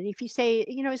agitated. And if you say,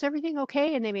 is everything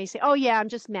okay? And they may say, oh, yeah, I'm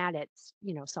just mad at,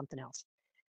 something else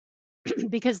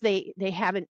because they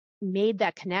haven't made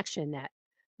that connection, that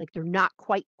like they're not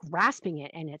quite grasping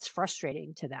it and it's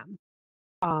frustrating to them.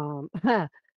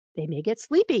 They may get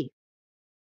sleepy.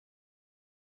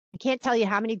 I can't tell you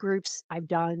how many groups I've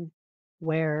done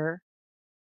where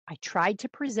I tried to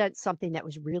present something that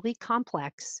was really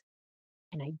complex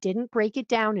and I didn't break it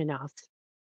down enough.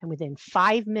 And within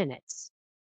 5 minutes,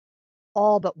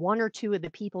 all but one or two of the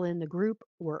people in the group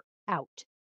were out.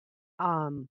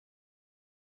 Um,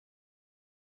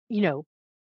 you know,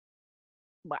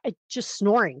 just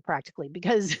snoring practically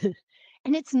because,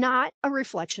 and it's not a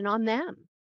reflection on them.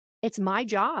 It's my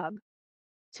job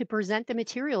to present the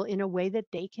material in a way that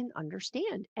they can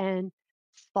understand. And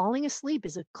falling asleep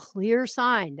is a clear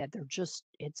sign that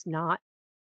it's not,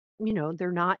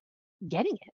 they're not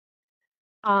getting it.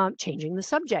 Changing the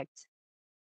subject,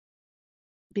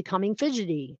 becoming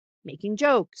fidgety, making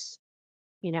jokes,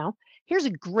 you know. Here's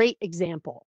a great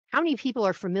example. How many people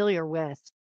are familiar with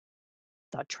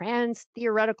the trans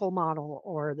theoretical model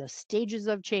or the stages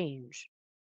of change?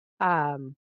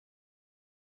 Um,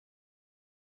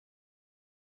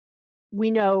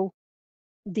 we know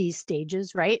these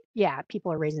stages, right? Yeah,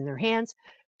 people are raising their hands.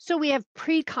 So we have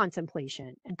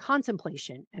pre-contemplation and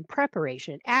contemplation and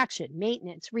preparation, action,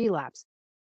 maintenance, relapse.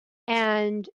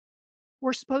 And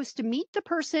we're supposed to meet the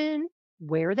person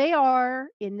where they are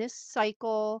in this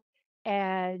cycle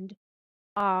and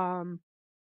um,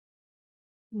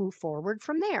 move forward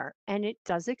from there. And it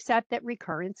does accept that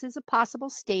recurrence is a possible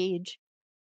stage,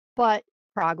 but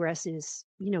progress is,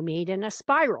 made in a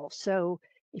spiral. So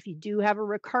if you do have a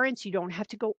recurrence, you don't have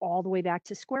to go all the way back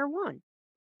to square one.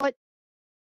 But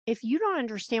if you don't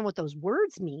understand what those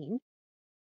words mean,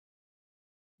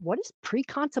 what is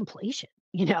pre-contemplation?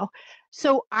 You know?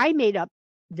 So I made up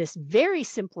this very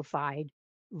simplified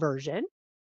version.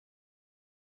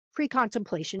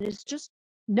 Pre-contemplation is just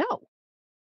no.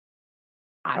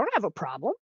 I don't have a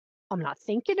problem. I'm not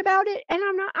thinking about it and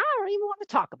I don't even want to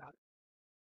talk about it.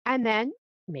 And then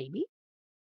maybe,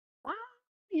 ah,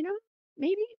 you know,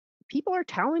 maybe people are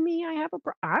telling me I have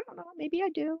I don't know, maybe I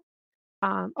do.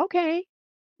 Okay,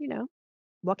 you know,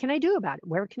 what can I do about it?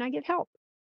 Where can I get help?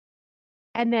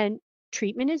 And then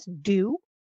treatment is due,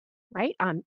 right?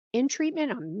 I'm in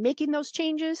treatment, I'm making those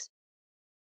changes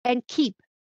and keep.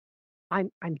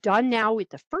 I'm done now with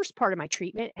the first part of my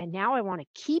treatment and now I want to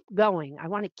keep going. I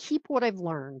want to keep what I've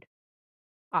learned.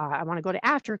 I want to go to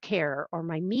aftercare or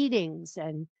my meetings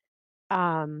and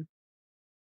um,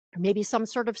 or maybe some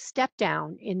sort of step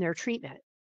down in their treatment.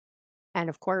 And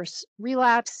of course,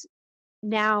 relapse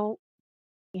now,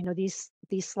 these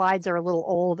slides are a little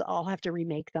old. I'll have to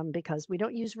remake them because we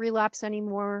don't use relapse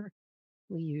anymore.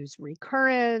 We use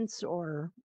recurrence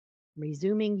or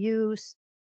resuming use.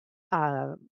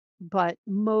 Uh, but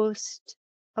most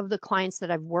of the clients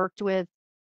that I've worked with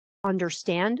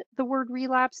understand the word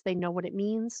relapse. They know what it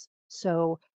means.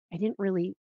 So I didn't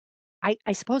really, I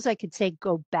suppose I could say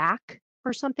go back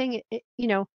or something.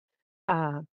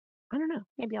 I don't know.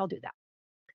 Maybe I'll do that.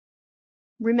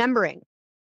 Remembering,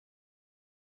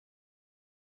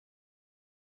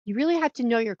 you really have to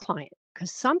know your client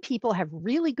because some people have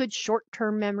really good short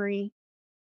term memory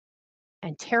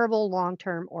and terrible long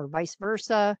term, or vice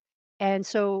versa. And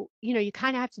so, you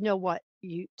kind of have to know what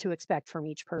you to expect from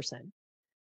each person.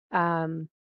 Um,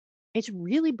 it's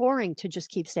really boring to just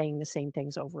keep saying the same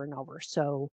things over and over.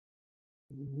 So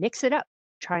mix it up.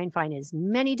 Try and find as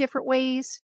many different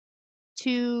ways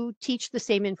to teach the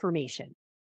same information.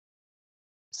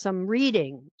 Some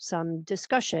reading, some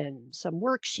discussion, some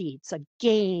worksheets, a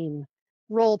game,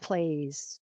 role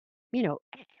plays,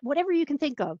 whatever you can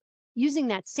think of, using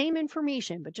that same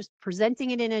information, but just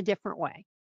presenting it in a different way.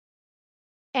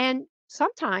 And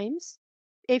sometimes,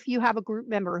 if you have a group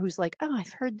member who's like, oh,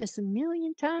 I've heard this a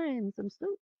million times,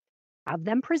 have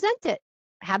them present it,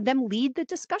 have them lead the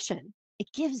discussion.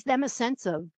 It gives them a sense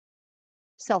of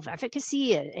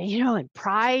self-efficacy and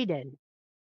pride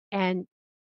and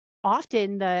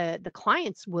often the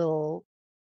clients will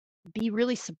be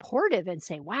really supportive and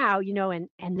say, wow,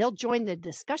 and they'll join the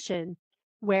discussion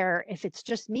where if it's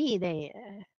just me, they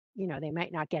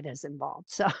might not get as involved.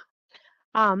 So,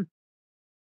 um,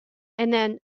 and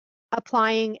then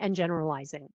applying and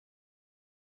generalizing.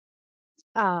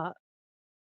 Uh,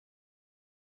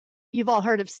 you've all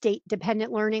heard of state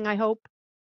dependent learning, I hope.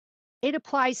 It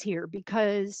applies here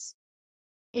because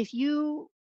if you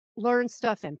learn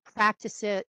stuff and practice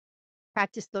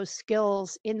those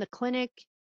skills in the clinic,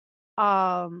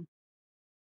 um,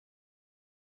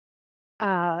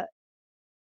 uh,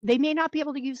 they may not be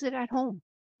able to use it at home.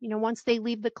 Once they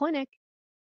leave the clinic,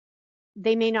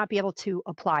 they may not be able to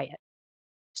apply it.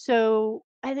 So,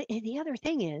 and the other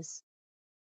thing is,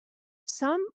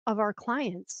 some of our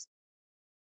clients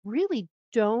really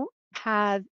don't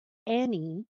have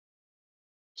any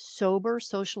sober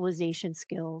socialization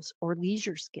skills or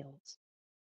leisure skills.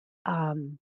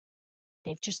 Um,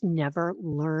 they've just never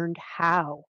learned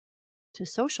how to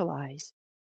socialize,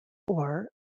 or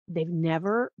they've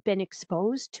never been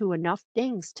exposed to enough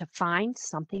things to find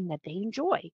something that they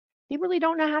enjoy. They really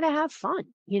don't know how to have fun.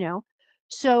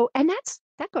 So, and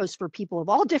that goes for people of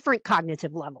all different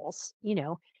cognitive levels.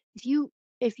 If you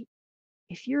if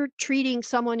if you're treating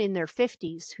someone in their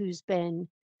 50s who's been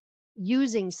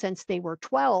using since they were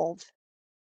 12,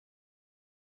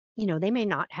 they may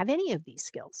not have any of these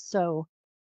skills. So,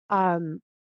 um,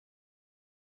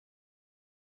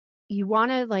 you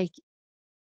want to like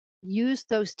use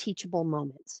those teachable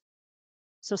moments.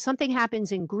 So something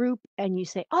happens in group and you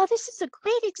say, "Oh, this is a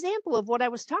great example of what I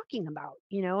was talking about,"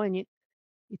 and you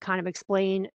kind of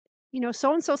explain,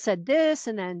 so and so said this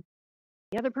and then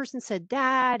the other person said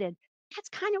that and that's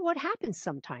kind of what happens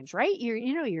sometimes, right?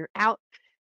 You're out,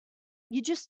 you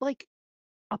just like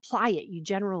apply it, you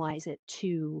generalize it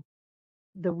to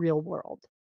the real world.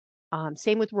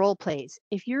 Same with role plays.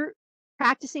 If you're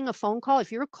practicing a phone call,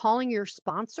 if you're calling your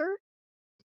sponsor,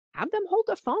 have them hold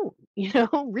a phone,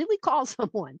 really call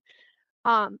someone.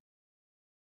 Um,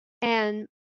 and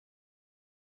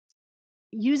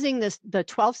using the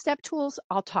 12-step tools,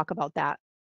 I'll talk about that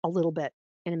a little bit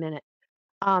in a minute.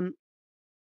 Um,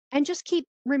 and just keep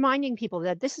reminding people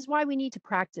that this is why we need to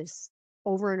practice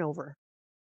over and over,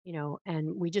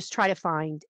 and we just try to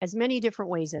find as many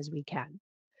different ways as we can.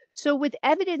 So with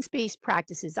evidence-based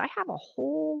practices, I have a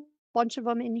whole bunch of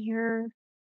them in here.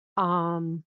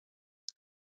 Um,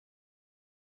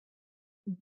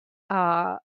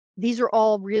 uh, these are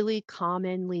all really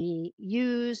commonly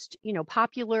used,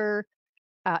 popular,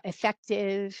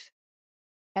 effective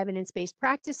evidence-based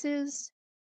practices.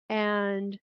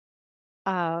 And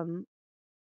um,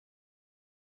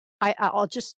 I'll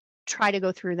just try to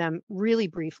go through them really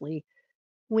briefly.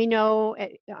 We know,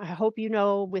 I hope you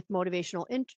know with motivational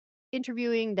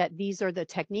interviewing that these are the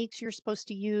techniques you're supposed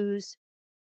to use.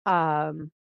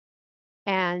 Um,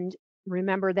 and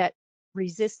remember that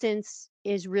resistance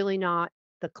is really not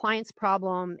the client's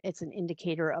problem, it's an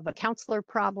indicator of a counselor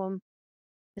problem.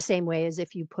 The same way as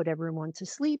if you put everyone to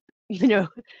sleep,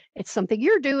 it's something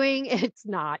you're doing, it's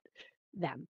not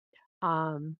them.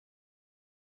 Um,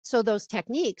 so those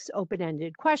techniques,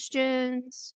 open-ended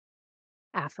questions,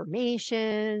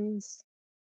 affirmations,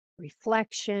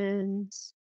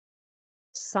 reflections,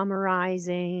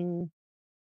 summarizing,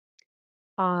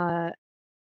 uh,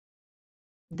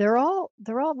 they're all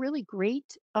really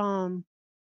great.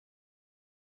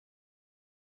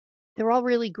 They're all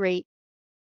really great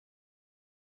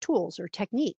tools or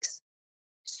techniques.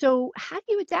 So how do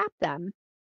you adapt them?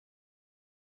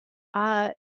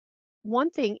 Uh, One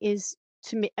thing is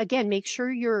to again make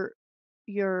sure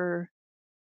your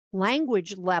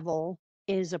language level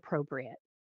is appropriate.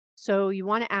 So you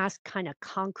want to ask kind of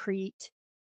concrete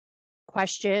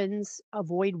questions,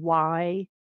 avoid why,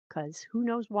 because who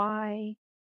knows why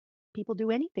people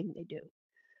do anything they do.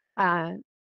 Uh,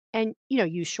 and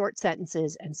use short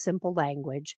sentences and simple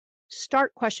language.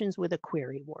 Start questions with a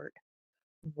query word.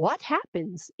 What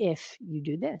happens if you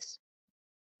do this?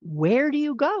 Where do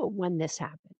you go when this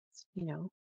happens? You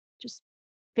know, just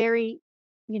very,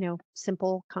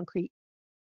 simple, concrete.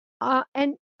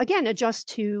 And again, adjust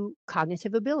to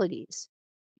cognitive abilities.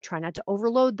 Try not to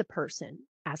overload the person.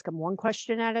 Ask them one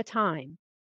question at a time.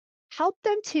 Help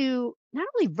them to not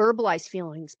only verbalize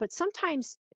feelings, but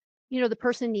sometimes, the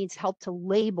person needs help to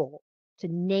label, to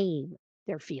name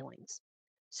their feelings.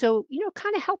 So,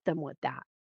 kind of help them with that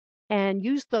and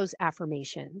use those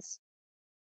affirmations.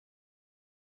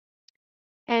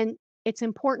 And it's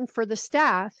important for the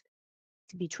staff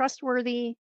to be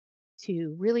trustworthy,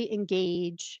 to really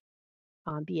engage,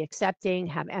 be accepting,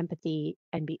 have empathy,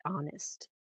 and be honest.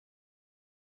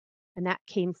 And that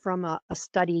came from a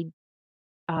study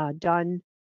done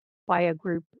by a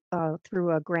group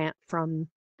through a grant from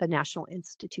the National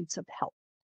Institutes of Health.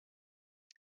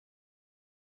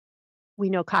 We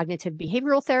know cognitive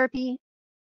behavioral therapy,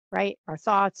 right? Our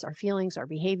thoughts, our feelings, our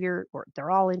behavior, or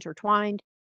they're all intertwined.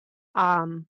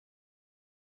 Um,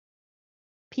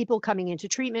 People coming into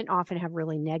treatment often have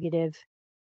really negative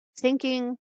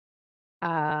thinking,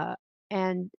 uh,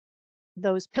 and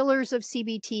those pillars of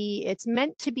CBT, it's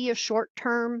meant to be a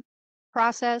short-term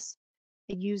process.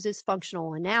 It uses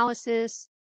functional analysis,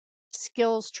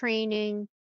 skills training,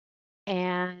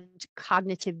 and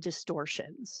cognitive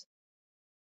distortions.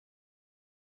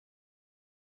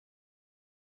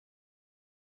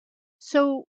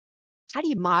 So, how do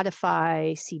you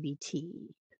modify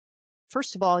CBT?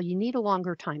 First of all, you need a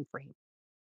longer time frame.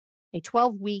 A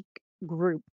 12-week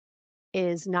group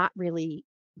is not really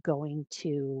going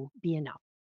to be enough.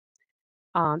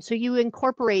 So you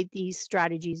incorporate these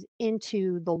strategies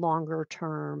into the longer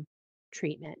term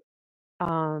treatment.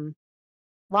 A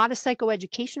lot of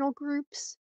psychoeducational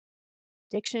groups,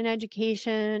 addiction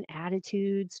education,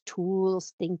 attitudes,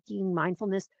 tools, thinking,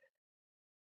 mindfulness.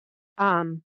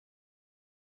 Um,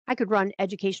 I could run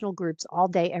educational groups all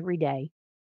day, every day,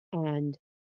 and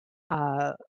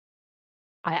uh,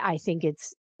 I think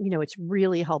it's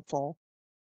really helpful.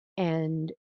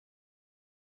 And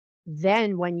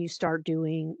then when you start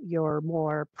doing your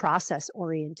more process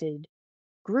oriented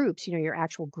groups, your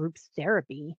actual group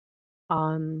therapy,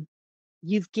 um,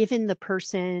 you've given the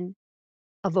person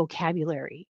a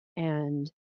vocabulary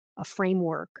and a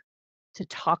framework to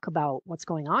talk about what's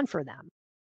going on for them.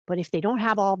 But if they don't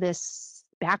have all this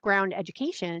background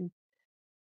education,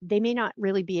 they may not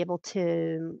really be able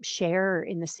to share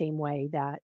in the same way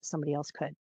that somebody else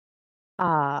could.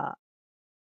 Uh,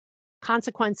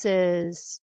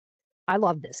 Consequences, I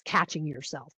love this, catching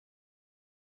yourself.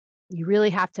 You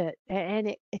really have to,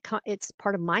 and it's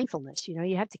part of mindfulness.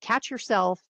 You have to catch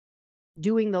yourself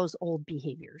doing those old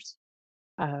behaviors.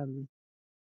 Um,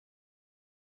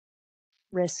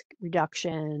 Risk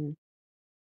reduction,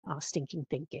 stinking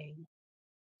thinking.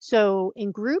 So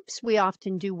in groups, we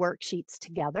often do worksheets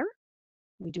together.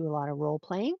 We do a lot of role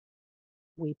playing.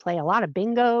 We play a lot of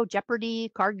bingo,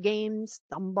 Jeopardy, card games,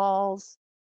 thumb balls.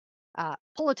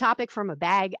 Pull a topic from a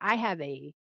bag. I have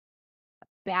a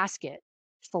basket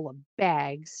full of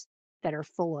bags that are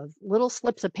full of little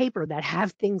slips of paper that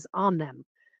have things on them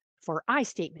for I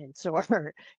statements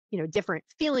or different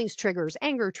feelings triggers,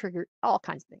 anger trigger, all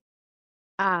kinds of things.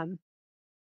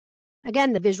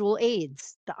 Again, the visual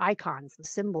aids, the icons, the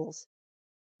symbols,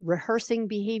 rehearsing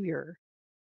behavior.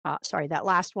 Sorry, that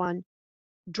last one,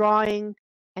 drawing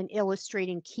and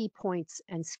illustrating key points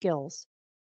and skills.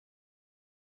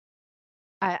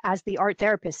 As the art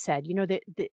therapist said,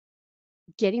 the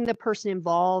getting the person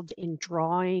involved in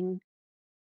drawing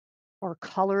or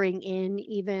coloring in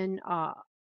even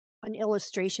an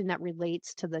illustration that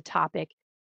relates to the topic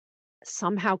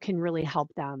somehow can really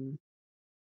help them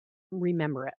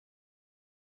remember it.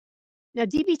 Now,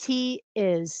 DBT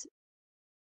is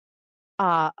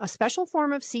a special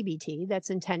form of CBT that's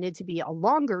intended to be a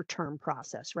longer term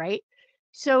process, right?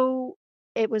 So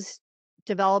it was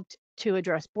developed to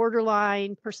address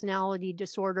borderline personality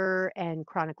disorder and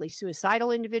chronically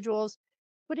suicidal individuals,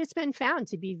 but it's been found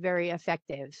to be very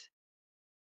effective.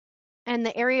 And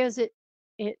the areas it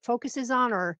focuses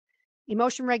on are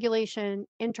emotion regulation,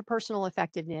 interpersonal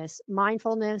effectiveness,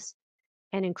 mindfulness,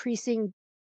 and increasing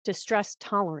distress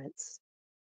tolerance.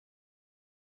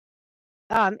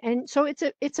 And so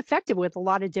it's effective with a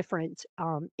lot of different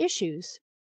issues,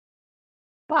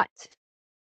 but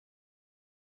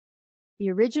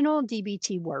the original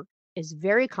DBT work is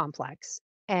very complex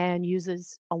and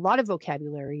uses a lot of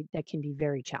vocabulary that can be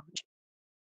very challenging.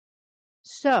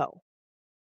 So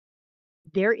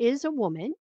there is a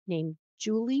woman named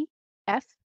Julie F.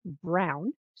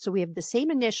 Brown. So we have the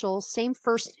same initials, same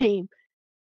first name.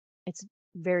 It's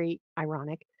very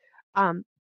ironic. Um,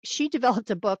 she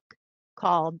developed a book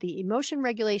called The Emotion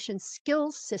Regulation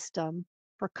Skills System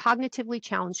for Cognitively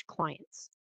Challenged Clients.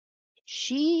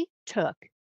 She took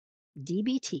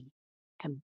DBT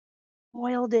and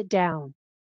boiled it down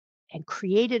and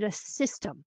created a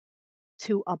system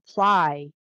to apply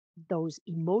those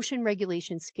emotion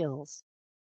regulation skills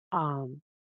um,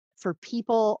 for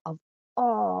people of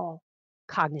all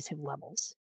cognitive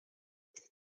levels.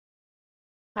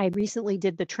 I recently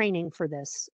did the training for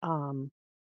this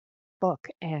book,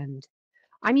 and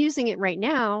I'm using it right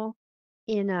now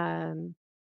in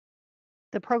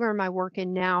the program I work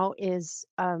in now is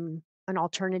an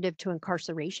alternative to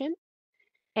incarceration,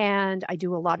 and I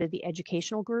do a lot of the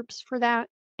educational groups for that.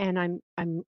 And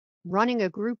I'm running a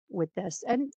group with this,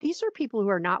 and these are people who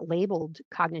are not labeled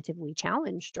cognitively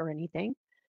challenged or anything,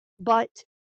 but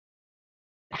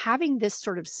having this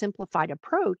sort of simplified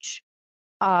approach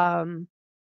um,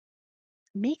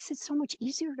 makes it so much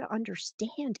easier to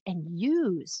understand and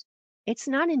use. It's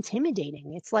not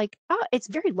intimidating. It's like, oh, it's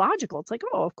very logical. It's like,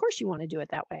 oh, of course you want to do it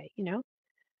that way.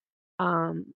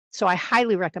 So I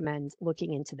highly recommend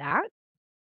looking into that.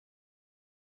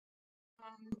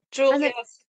 And Julia,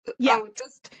 then, yeah,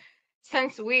 just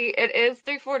since it is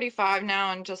 3:45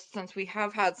 now, and just since we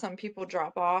have had some people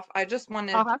drop off, I just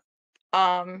wanted, uh-huh,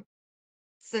 um,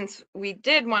 since we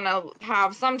did want to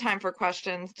have some time for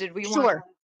questions, did we want to sure,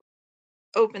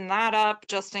 open that up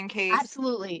just in case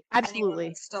absolutely, anyone absolutely.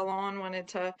 that's still on wanted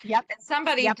to? Yep, And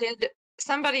yep,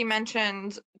 somebody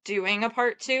mentioned doing a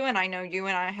part two, and I know you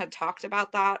and I had talked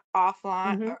about that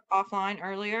mm-hmm, offline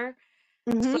earlier.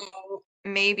 mm-hmm, So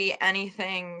maybe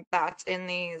anything that's in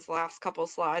these last couple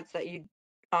slides that you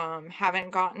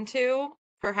haven't gotten to,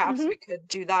 perhaps mm-hmm, we could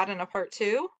do that in a part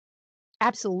two,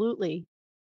 absolutely.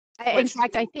 In which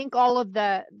fact, I think all of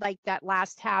the like that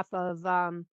last half of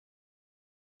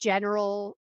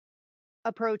general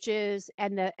approaches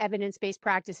and the evidence-based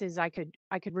practices, I could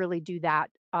really do that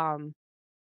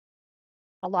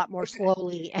a lot more okay.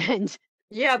 slowly and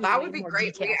Yeah, that would in be more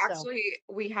great. We detail. So, actually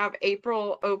we have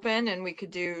April open and we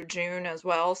could do June as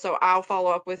well. So I'll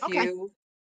follow up with okay, you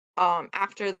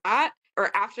after that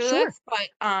or after sure. this. But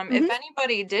if Hmm.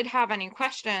 anybody did have any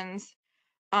questions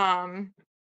um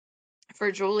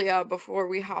for Julia before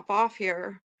we hop off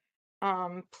here,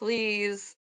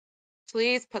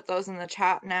 please put those in the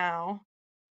chat now.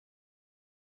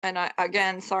 And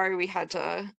again, sorry we had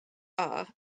to uh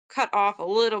cut off a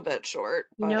little bit short,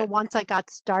 but Once I got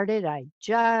started, I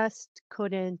just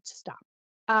couldn't stop.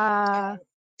 Uh,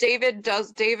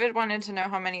 David wanted to know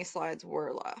how many slides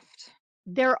were left.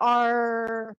 There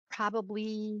are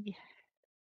probably,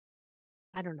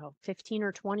 I don't know, 15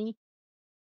 or 20.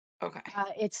 Okay.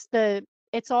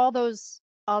 It's all those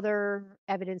other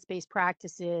evidence-based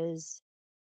practices,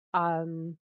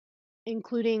 um,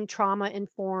 including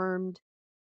trauma-informed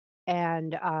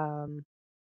and,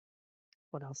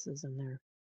 what else is in there?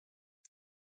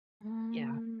 Yeah,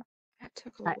 Um, I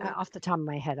took a look. off the top of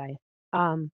my head,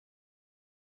 um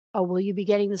oh, will you be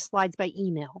getting the slides by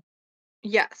email?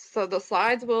 Yes, so the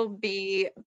slides will be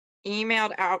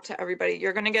emailed out to everybody.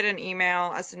 You're going to get an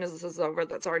email as soon as this is over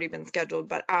that's already been scheduled,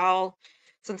 but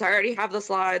since I already have the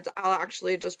slides, I'll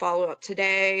actually just follow up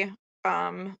today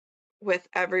um, with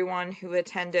everyone who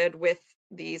attended with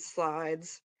these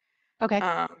slides. Okay,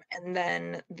 And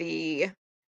then the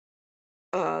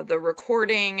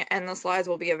recording and the slides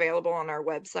will be available on our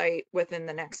website within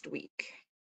the next week.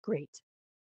 great.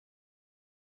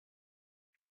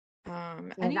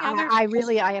 And Any other I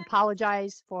questions?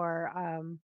 apologize for,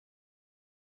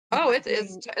 Oh, not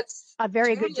doing it's a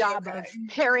very good totally job of okay.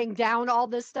 paring down all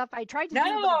this stuff. I tried to No, do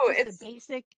like just the it's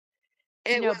basic,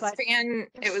 it was but it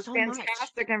there's was so much.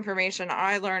 fantastic information.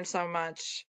 I learned so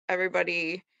much.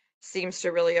 Everybody seems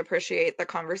to really appreciate the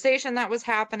conversation that was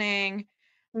happening.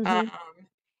 Um, Mhm.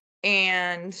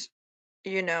 and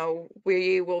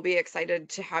we will be excited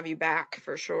to have you back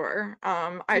for sure.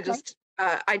 Okay.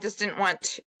 I just didn't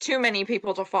want too many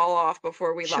people to fall off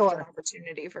before we left an Sure.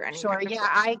 opportunity for any Sure. kind of Yeah,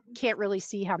 question. I can't really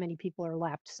see how many people are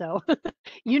left, so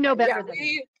you know Yeah, better than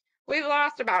me. we've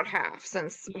lost about half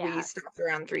since we Yeah. stopped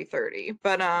around 3:30.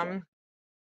 But Yeah.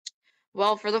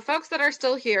 well, for the folks that are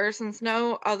still here, since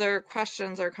no other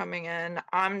questions are coming in,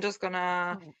 I'm just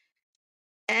gonna Oh,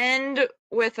 end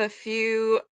with a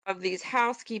few of these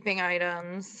housekeeping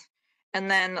items. And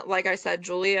then, like I said,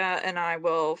 Julia and I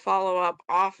will follow up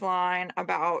offline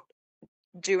about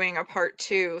doing a part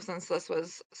two since this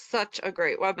was such a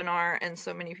great webinar and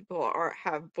so many people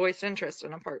have voiced interest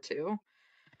in a part two.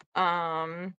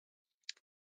 Um,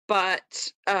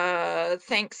 but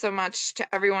thanks so much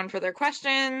to everyone for their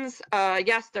questions.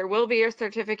 Yes, there will be a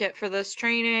certificate for this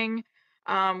training.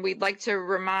 We'd like to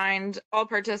remind all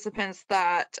participants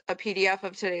that a PDF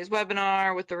of today's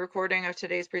webinar with the recording of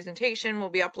today's presentation will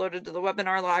be uploaded to the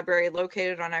webinar library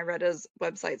located on iRetta's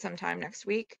website sometime next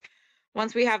week.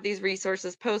 Once we have these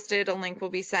resources posted, a link will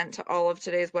be sent to all of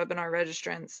today's webinar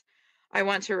registrants. I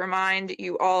want to remind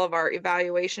you all of our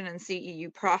evaluation and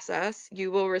CEU process.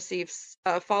 You will receive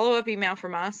a follow-up email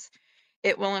from us.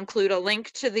 It will include a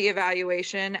link to the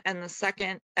evaluation and the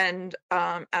second, and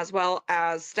as well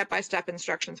as step-by-step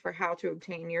instructions for how to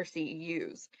obtain your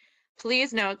CEUs.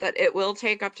 Please note that it will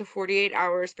take up to 48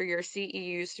 hours for your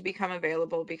CEUs to become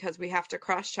available because we have to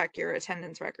cross-check your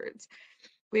attendance records.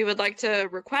 We would like to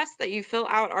request that you fill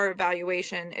out our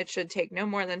evaluation. It should take no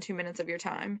more than 2 minutes of your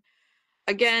time.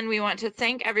 Again, we want to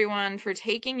thank everyone for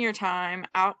taking time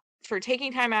out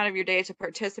of your day to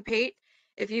participate.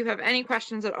 If you have any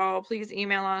questions at all, please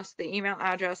email us. The email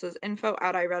address is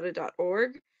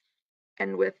info@iretta.org.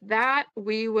 And with that,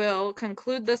 we will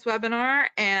conclude this webinar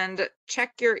and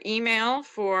check your email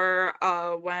for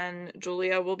when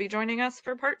Julia will be joining us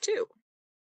for part two.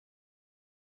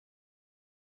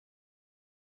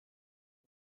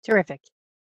 terrific.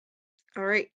 All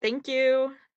right, thank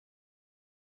you.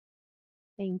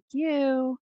 Thank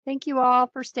you. Thank you all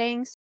for staying